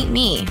just ain't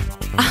me.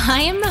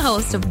 I am the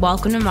host of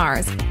Welcome to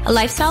Mars, a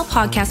lifestyle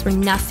podcast where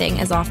nothing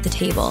is off the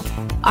table.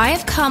 I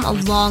have come a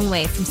long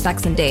way from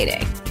sex and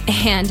dating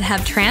and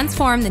have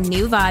transformed the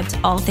new vibe to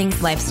all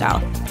things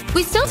lifestyle.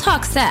 We still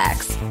talk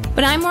sex,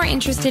 but I'm more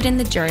interested in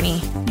the journey,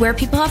 where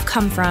people have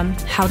come from,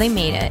 how they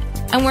made it,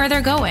 and where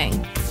they're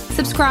going.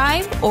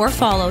 Subscribe or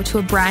follow to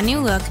a brand new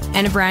look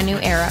and a brand new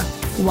era.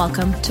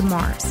 Welcome to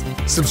Mars.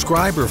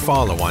 Subscribe or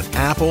follow on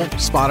Apple,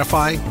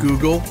 Spotify,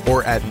 Google,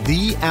 or at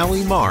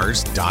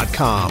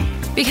thealliemars.com.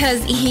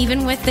 Because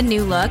even with the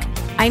new look,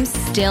 I'm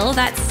still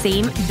that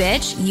same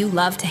bitch you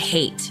love to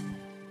hate.